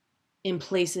in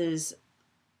places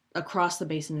across the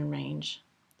basin and range.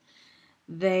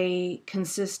 They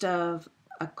consist of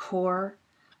a core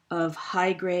of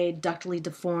high grade ductily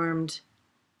deformed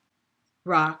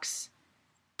rocks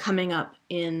coming up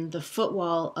in the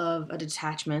footwall of a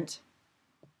detachment.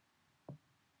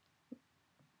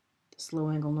 This low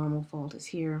angle normal fault is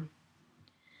here.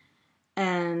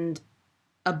 And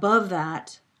above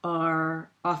that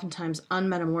are oftentimes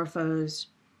unmetamorphosed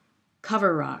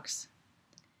cover rocks.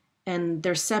 And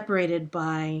they're separated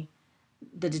by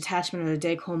the detachment or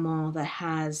the décollement that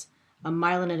has a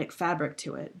myelinitic fabric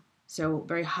to it. So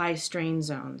very high strain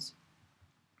zones.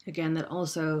 Again, that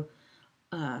also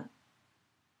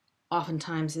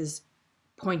oftentimes is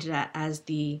pointed at as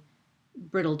the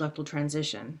brittle ductal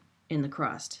transition in the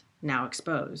crust, now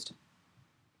exposed.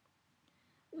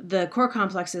 The core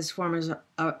complexes form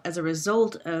as a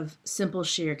result of simple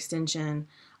shear extension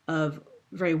of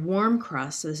very warm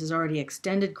crust, so this is already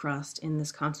extended crust in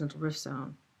this continental rift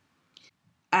zone,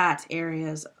 at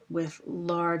areas with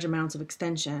large amounts of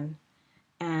extension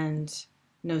and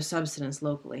no subsidence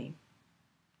locally.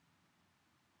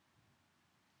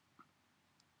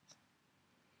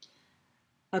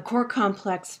 A core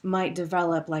complex might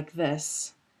develop like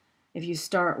this. If you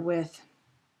start with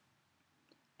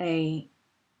a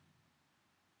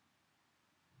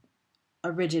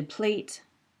rigid plate,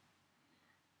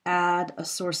 add a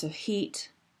source of heat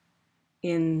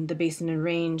in the basin and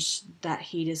range, that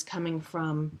heat is coming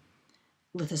from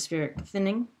lithospheric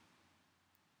thinning.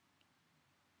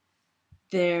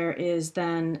 There is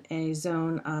then a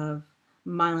zone of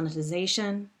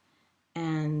myelinization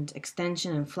and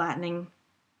extension and flattening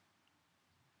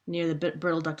near the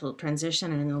brittle ductal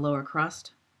transition and in the lower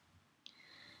crust.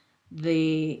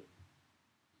 The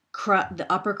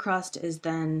upper crust is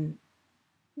then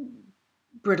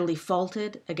brittly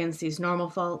faulted against these normal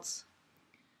faults.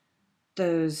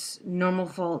 Those normal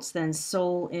faults then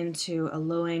soul into a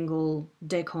low angle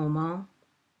décollement.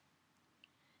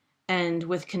 And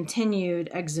with continued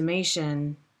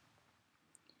exhumation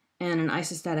and an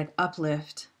isostatic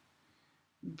uplift,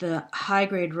 the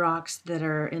high-grade rocks that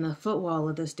are in the footwall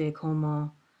of this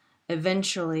décollement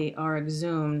eventually are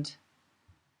exhumed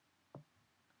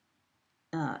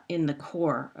in the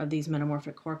core of these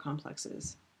metamorphic core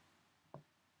complexes.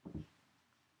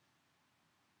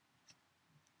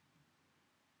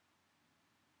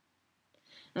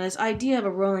 Now, this idea of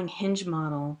a rolling hinge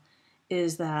model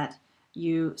is that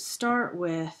you start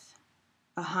with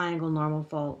a high angle normal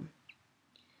fault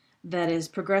that is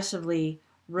progressively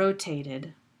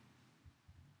rotated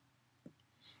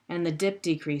and the dip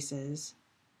decreases.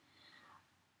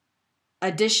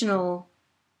 Additional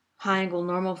high angle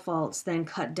normal faults then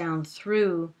cut down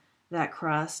through that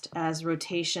crust as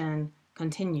rotation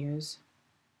continues.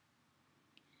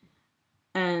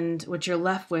 And what you're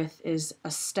left with is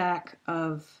a stack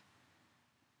of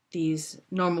these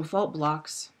normal fault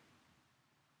blocks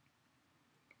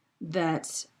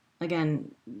that,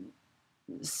 again,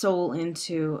 soul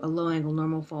into a low angle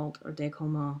normal fault or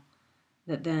décollement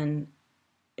that then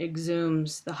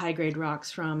exhumes the high grade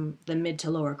rocks from the mid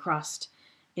to lower crust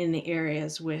in the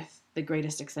areas with the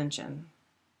greatest extension.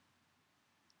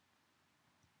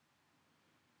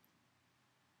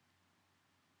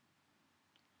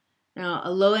 Now,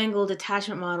 a low angle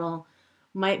detachment model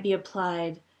might be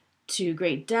applied to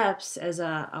great depths as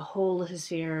a whole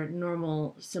lithosphere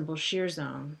normal simple shear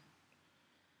zone.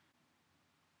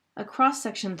 A cross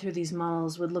section through these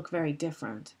models would look very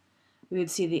different. We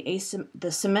would see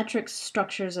the symmetric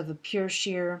structures of a pure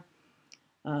shear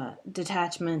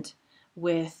detachment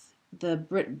with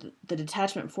the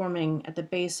detachment forming at the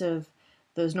base of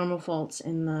those normal faults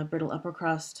in the brittle upper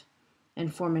crust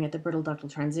and forming at the brittle ductile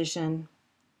transition.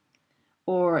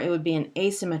 Or it would be an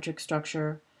asymmetric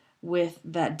structure with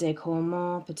that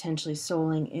décollement potentially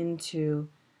soling into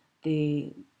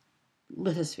the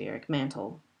lithospheric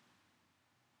mantle.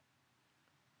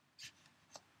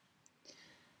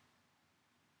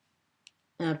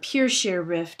 A pure shear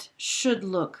rift should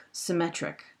look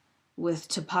symmetric, with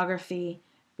topography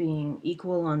being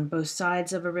equal on both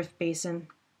sides of a rift basin,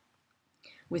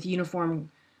 with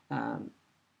uniform and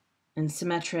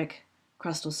symmetric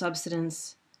crustal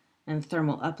subsidence and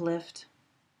thermal uplift.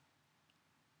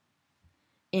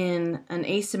 In an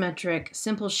asymmetric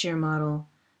simple shear model,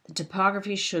 the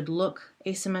topography should look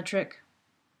asymmetric,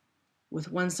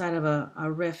 with one side of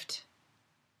a rift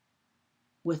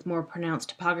with more pronounced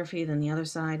topography than the other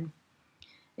side.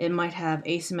 It might have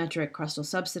asymmetric crustal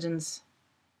subsidence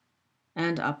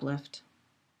and uplift.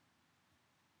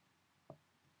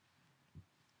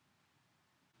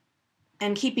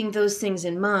 And keeping those things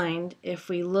in mind, if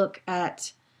we look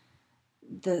at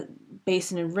the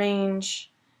basin and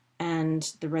range and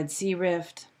the Red Sea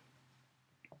Rift,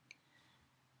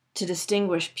 to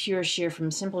distinguish pure shear from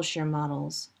simple shear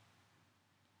models,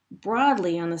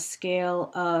 broadly on the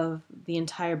scale of the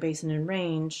entire basin and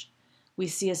range, we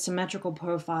see a symmetrical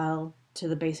profile to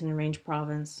the basin and range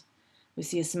province. We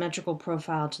see a symmetrical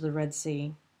profile to the Red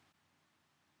Sea.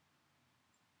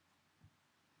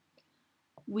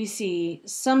 We see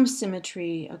some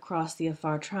symmetry across the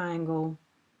Afar Triangle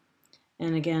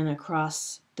and again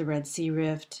across the Red Sea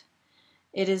Rift.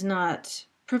 It is not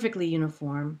perfectly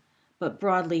uniform, but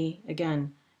broadly,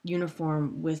 again,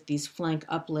 uniform with these flank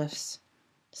uplifts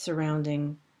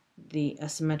surrounding the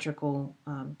asymmetrical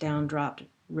downdropped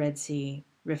Red Sea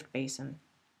Rift Basin.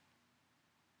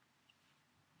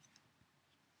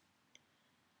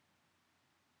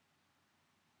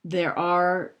 There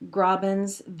are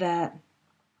grabens that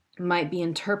might be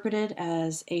interpreted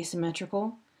as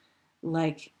asymmetrical,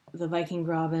 like the Viking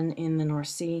graben in the North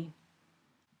Sea.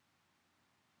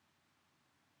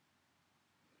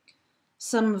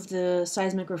 Some of the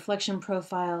seismic reflection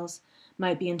profiles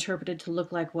might be interpreted to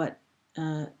look like what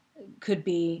could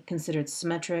be considered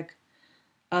symmetric.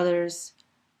 Others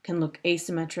can look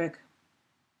asymmetric.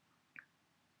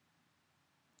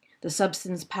 The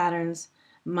substance patterns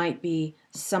might be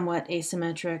somewhat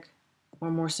asymmetric or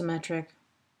more symmetric.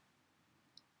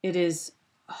 It is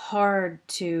hard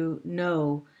to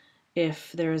know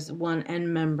if there's one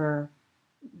end member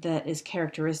that is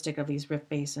characteristic of these rift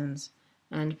basins,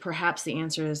 and perhaps the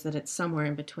answer is that it's somewhere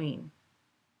in between.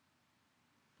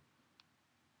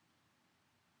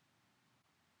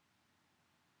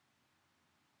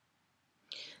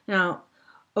 Now,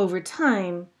 over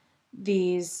time,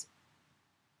 these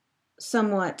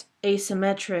somewhat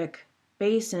asymmetric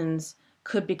basins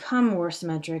could become more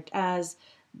symmetric as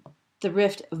the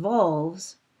rift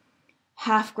evolves.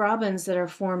 Half grabens that are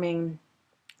forming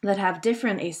that have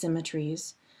different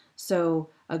asymmetries, so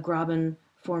a graben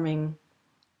forming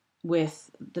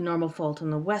with the normal fault on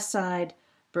the west side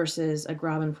versus a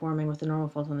graben forming with the normal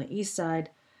fault on the east side,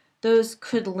 those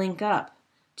could link up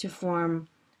to form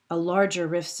a larger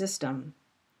rift system,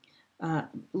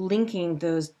 linking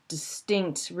those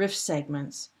distinct rift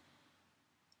segments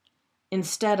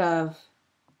instead of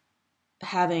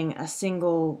having a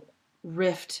single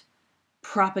rift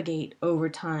propagate over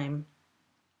time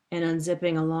and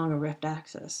unzipping along a rift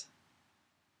axis.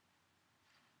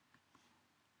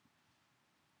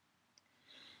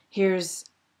 Here's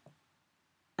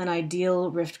an ideal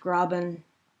rift graben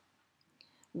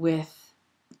with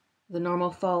the normal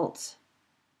fault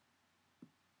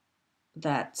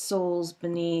that soles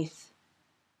beneath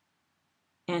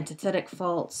antithetic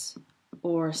faults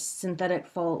or synthetic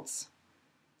faults.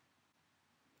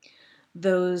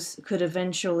 Those could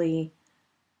eventually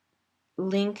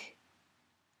link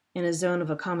in a zone of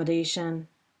accommodation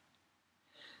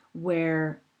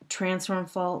where transform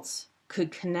faults could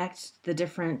connect the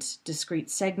different discrete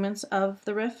segments of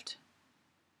the rift,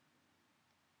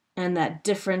 and that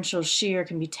differential shear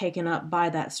can be taken up by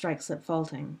that strike-slip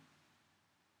faulting.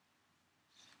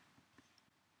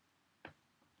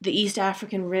 The East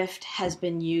African rift has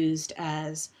been used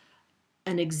as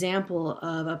an example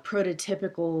of a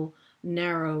prototypical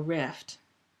narrow rift.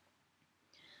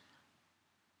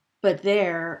 But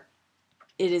there,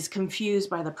 it is confused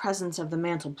by the presence of the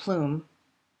mantle plume.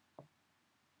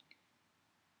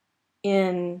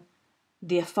 In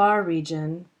the Afar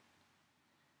region,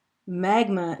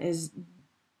 magma is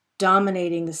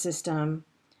dominating the system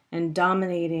and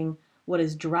dominating what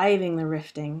is driving the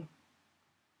rifting.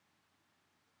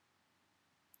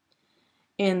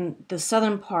 In the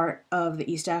southern part of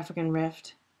the East African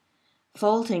rift,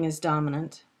 faulting is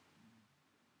dominant,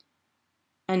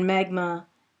 and magma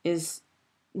is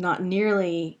not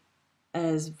nearly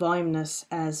as voluminous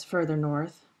as further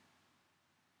north.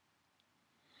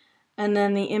 And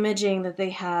then the imaging that they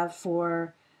have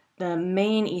for the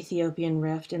main Ethiopian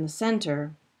rift in the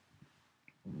center,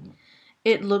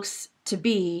 it looks to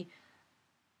be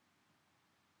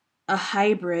a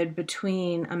hybrid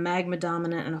between a magma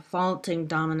dominant and a faulting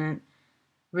dominant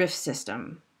rift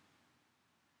system.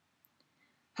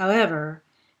 However,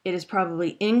 it is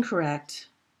probably incorrect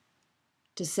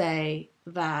to say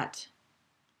that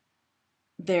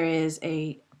there is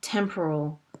a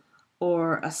temporal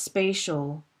or a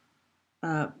spatial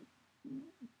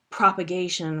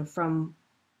propagation from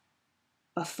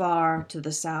afar to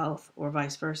the south or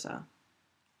vice versa.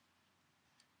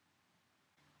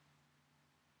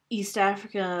 East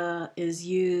Africa is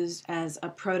used as a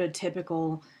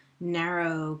prototypical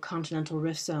narrow continental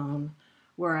rift zone,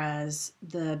 whereas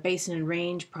the Basin and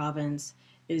Range province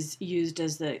is used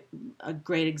as a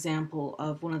great example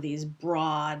of one of these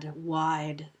broad,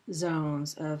 wide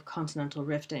zones of continental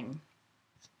rifting.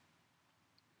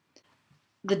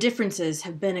 The differences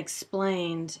have been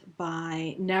explained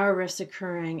by narrow rifts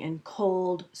occurring in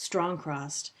cold, strong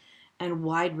crust, and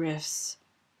wide rifts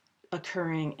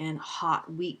occurring in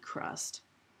hot, weak crust.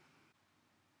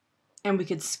 And we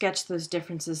could sketch those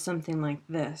differences something like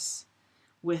this,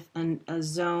 with a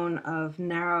zone of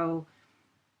narrow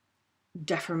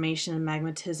deformation and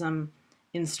magmatism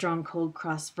in strong cold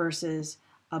crust versus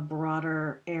a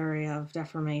broader area of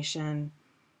deformation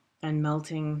and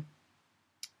melting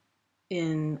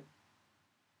in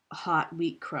hot,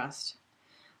 weak crust,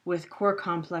 with core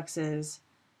complexes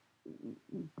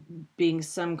being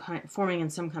forming in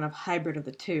some kind of hybrid of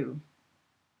the two.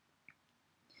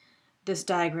 This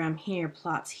diagram here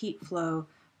plots heat flow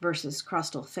versus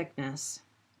crustal thickness.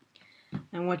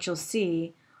 And what you'll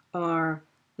see are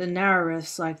the narrow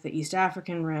rifts, like the East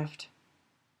African rift,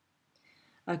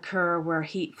 occur where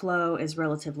heat flow is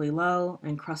relatively low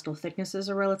and crustal thicknesses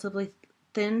are relatively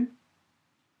thin.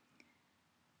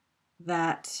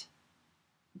 That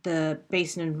the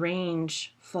Basin and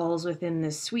Range falls within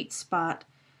this sweet spot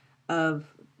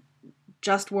of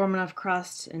just warm enough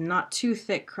crust and not too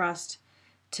thick crust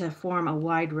to form a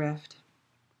wide rift.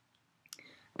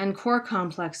 And core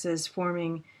complexes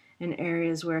forming in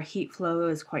areas where heat flow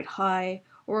is quite high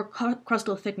or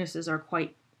crustal thicknesses are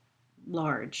quite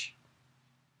large.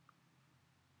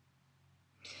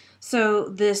 So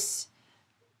this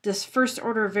first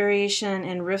order variation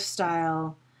in rift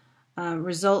style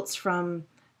results from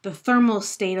the thermal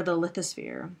state of the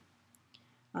lithosphere.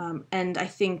 And I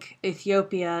think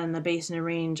Ethiopia and the Basin and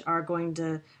Range are going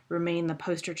to remain the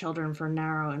poster children for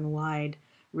narrow and wide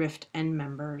rift end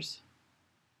members.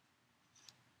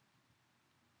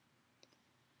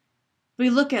 We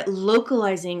look at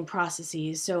localizing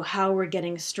processes, so how we're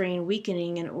getting strain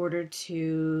weakening in order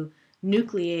to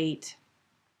nucleate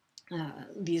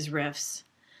these rifts.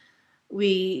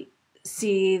 We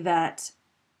see that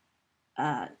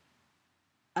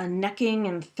a necking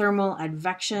and thermal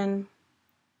advection,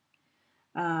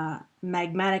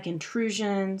 magmatic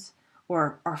intrusions,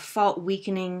 or fault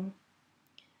weakening,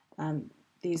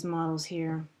 these models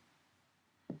here,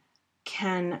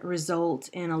 can result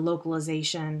in a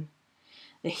localization.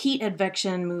 The heat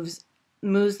advection moves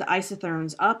the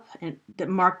isotherms up and that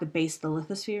mark the base of the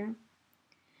lithosphere,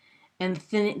 and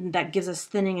that gives us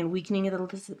thinning and weakening of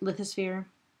the lithosphere.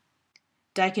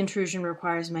 Dike intrusion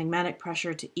requires magmatic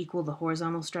pressure to equal the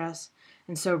horizontal stress,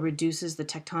 and so reduces the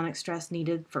tectonic stress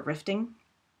needed for rifting.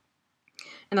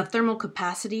 And the thermal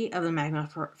capacity of the magma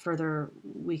further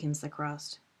weakens the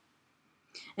crust.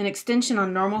 An extension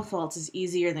on normal faults is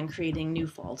easier than creating new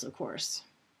faults, of course.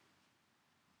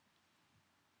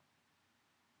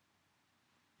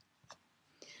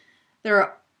 There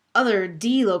are other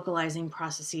delocalizing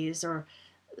processes, or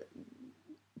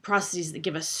processes that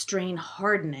give us strain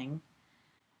hardening,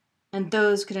 and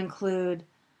those could include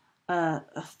a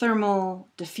thermal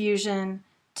diffusion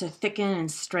to thicken and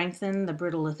strengthen the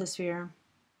brittle lithosphere,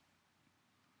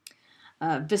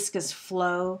 viscous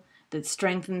flow that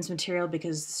strengthens material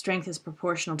because strength is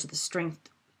proportional to the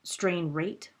strain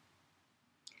rate,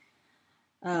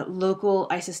 local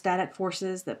isostatic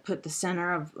forces that put the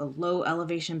center of a low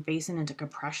elevation basin into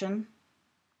compression,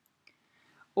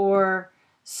 or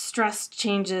stress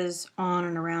changes on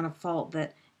and around a fault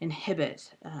that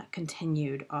inhibit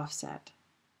continued offset.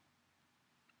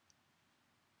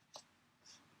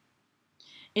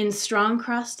 In strong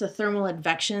crust, the thermal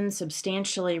advection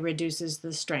substantially reduces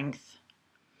the strength,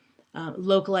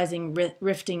 localizing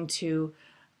rifting to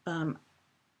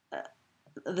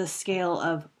the scale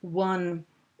of 1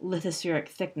 lithospheric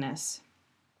thickness.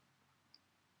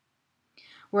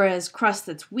 Whereas crust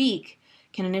that's weak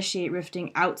can initiate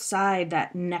rifting outside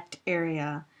that necked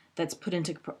area that's put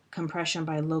into compression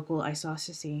by local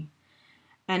isostasy.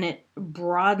 And it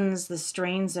broadens the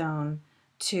strain zone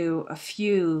to a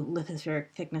few lithospheric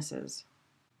thicknesses.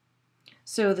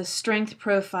 So the strength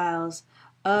profiles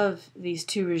of these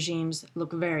two regimes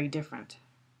look very different.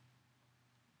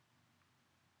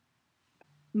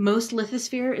 Most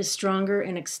lithosphere is stronger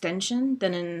in extension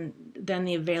than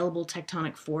the available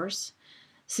tectonic force,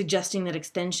 suggesting that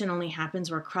extension only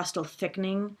happens where crustal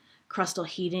thickening, crustal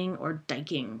heating, or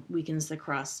diking weakens the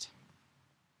crust.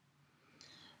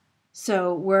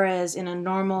 So whereas in a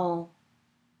normal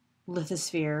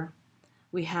lithosphere,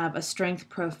 we have a strength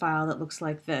profile that looks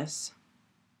like this.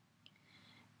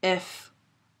 If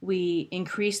we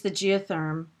increase the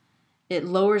geotherm, it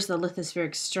lowers the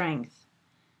lithospheric strength,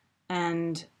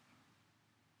 and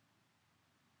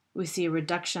we see a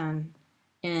reduction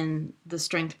in the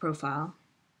strength profile.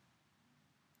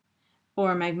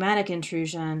 Or magmatic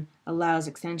intrusion allows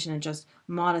extension of just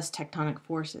modest tectonic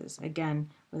forces,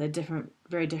 again, with a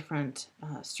very different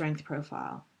strength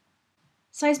profile.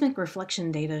 Seismic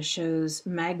reflection data shows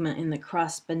magma in the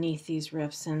crust beneath these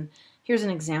rifts, and here's an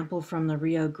example from the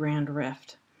Rio Grande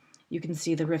rift. You can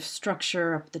see the rift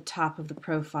structure up at the top of the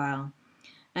profile,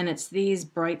 and it's these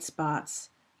bright spots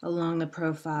along the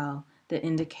profile that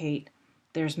indicate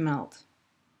there's melt.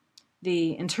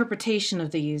 The interpretation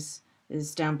of these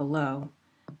is down below,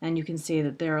 and you can see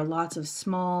that there are lots of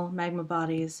small magma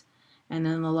bodies and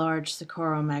then the large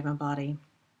Socorro magma body.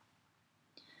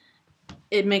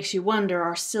 It makes you wonder,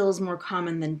 are sills more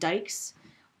common than dikes,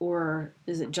 or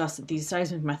is it just that these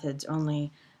seismic methods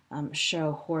only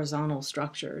show horizontal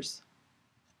structures?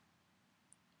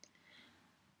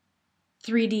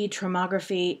 3D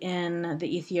tomography in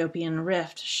the Ethiopian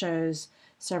rift shows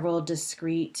several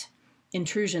discrete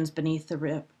intrusions beneath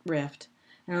the rift.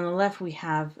 And on the left we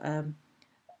have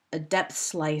a depth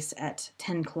slice at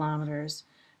 10 kilometers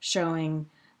showing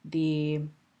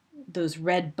those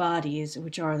red bodies,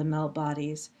 which are the melt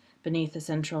bodies, beneath the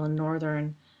central and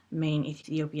northern main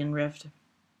Ethiopian rift.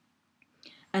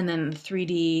 And then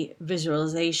 3D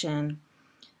visualization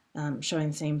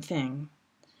showing the same thing.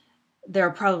 There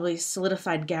are probably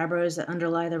solidified gabbros that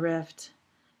underlie the rift,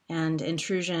 and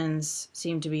intrusions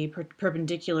seem to be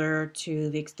perpendicular to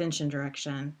the extension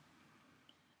direction.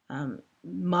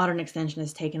 Modern extension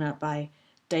is taken up by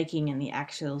diking in the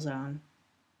axial zone.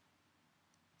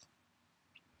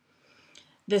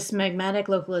 This magmatic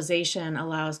localization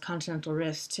allows continental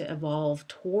rifts to evolve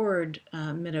toward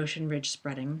mid-ocean ridge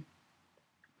spreading.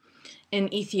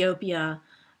 In Ethiopia,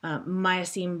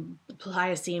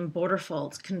 Miocene-Pliocene border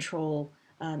faults control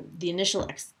the initial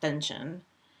extension,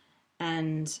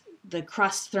 and the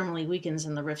crust thermally weakens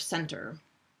in the rift center.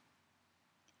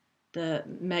 The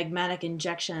magmatic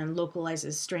injection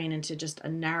localizes strain into just a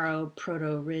narrow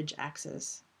proto-ridge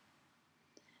axis.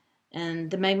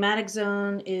 And the magmatic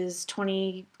zone is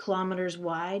 20 kilometers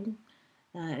wide.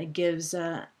 It gives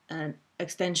an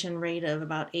extension rate of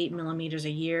about 8 millimeters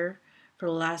a year for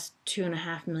the last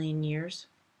 2.5 million years.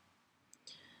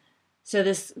 So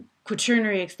this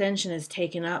quaternary extension is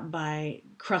taken up by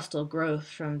crustal growth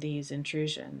from these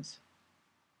intrusions.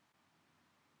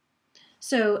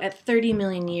 So at 30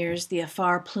 million years, the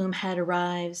Afar plume head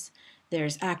arrives.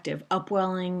 There's active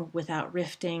upwelling without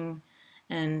rifting,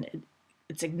 and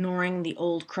it's ignoring the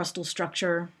old crustal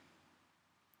structure.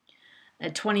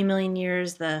 At 20 million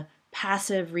years, the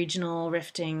passive regional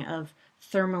rifting of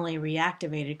thermally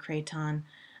reactivated craton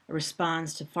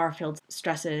responds to far-field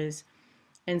stresses,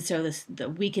 and so the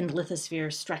weakened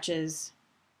lithosphere stretches.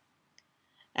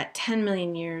 At 10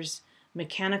 million years,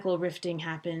 mechanical rifting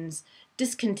happens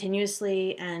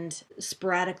discontinuously and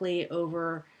sporadically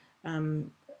over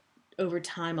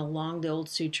time along the old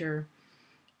suture,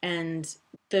 and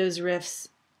those rifts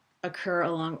occur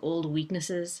along old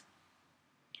weaknesses.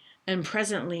 And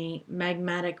presently,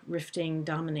 magmatic rifting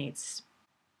dominates.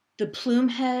 The plume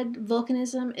head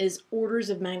volcanism is orders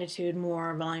of magnitude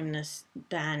more voluminous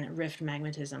than rift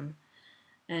magmatism.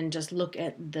 And just look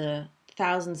at the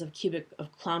thousands of cubic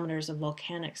of kilometers of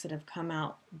volcanics that have come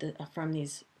out from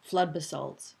these flood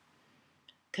basalts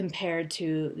compared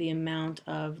to the amount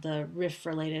of the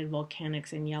rift-related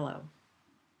volcanics in yellow.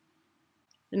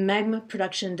 The magma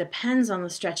production depends on the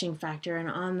stretching factor and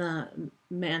on the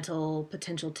mantle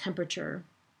potential temperature.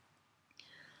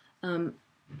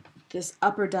 This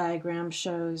upper diagram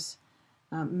shows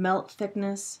melt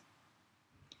thickness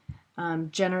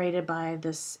generated by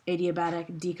this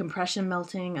adiabatic decompression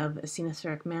melting of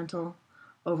asthenospheric mantle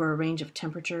over a range of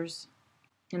temperatures.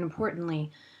 And importantly,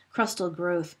 crustal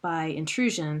growth by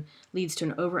intrusion leads to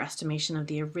an overestimation of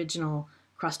the original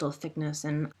crustal thickness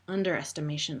and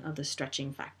underestimation of the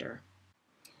stretching factor.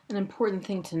 An important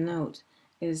thing to note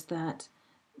is that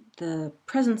the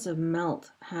presence of melt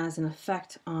has an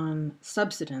effect on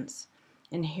subsidence.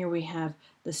 And here we have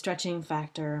the stretching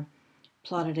factor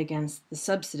plotted against the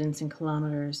subsidence in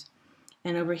kilometers.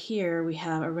 And over here we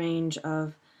have a range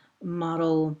of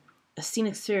model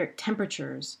asthenospheric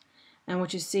temperatures. And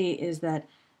what you see is that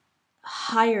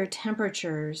higher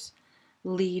temperatures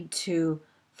lead to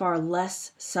far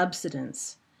less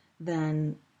subsidence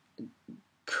than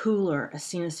cooler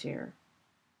asthenosphere.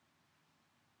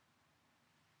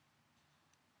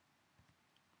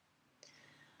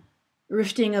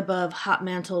 Rifting above hot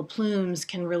mantle plumes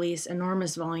can release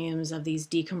enormous volumes of these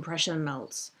decompression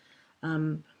melts.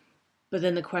 But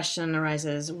then the question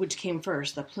arises, which came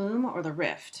first, the plume or the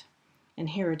rift? And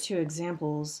here are two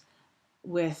examples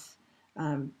with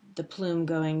the plume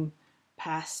going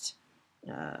past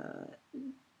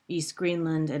East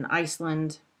Greenland and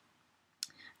Iceland,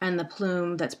 and the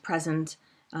plume that's present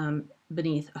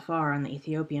beneath afar on the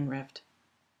Ethiopian rift.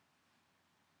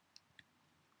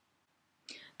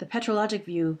 The petrologic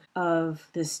view of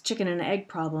this chicken and egg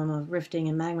problem of rifting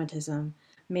and magmatism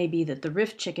may be that the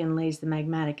rift chicken lays the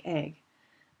magmatic egg.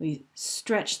 We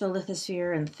stretch the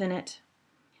lithosphere and thin it,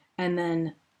 and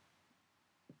then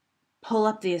pull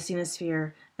up the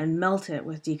asthenosphere and melt it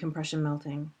with decompression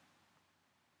melting.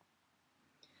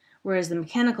 Whereas the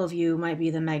mechanical view might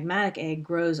be the magmatic egg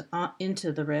grows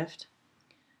into the rift,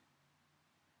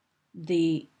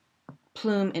 the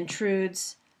plume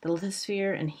intrudes the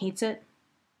lithosphere and heats it,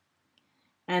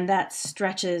 and that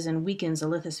stretches and weakens the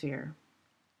lithosphere.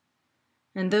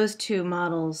 And those two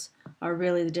models are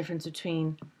really the difference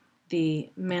between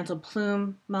the mantle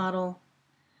plume model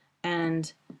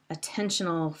and a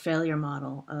tensional failure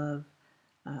model of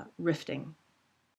rifting.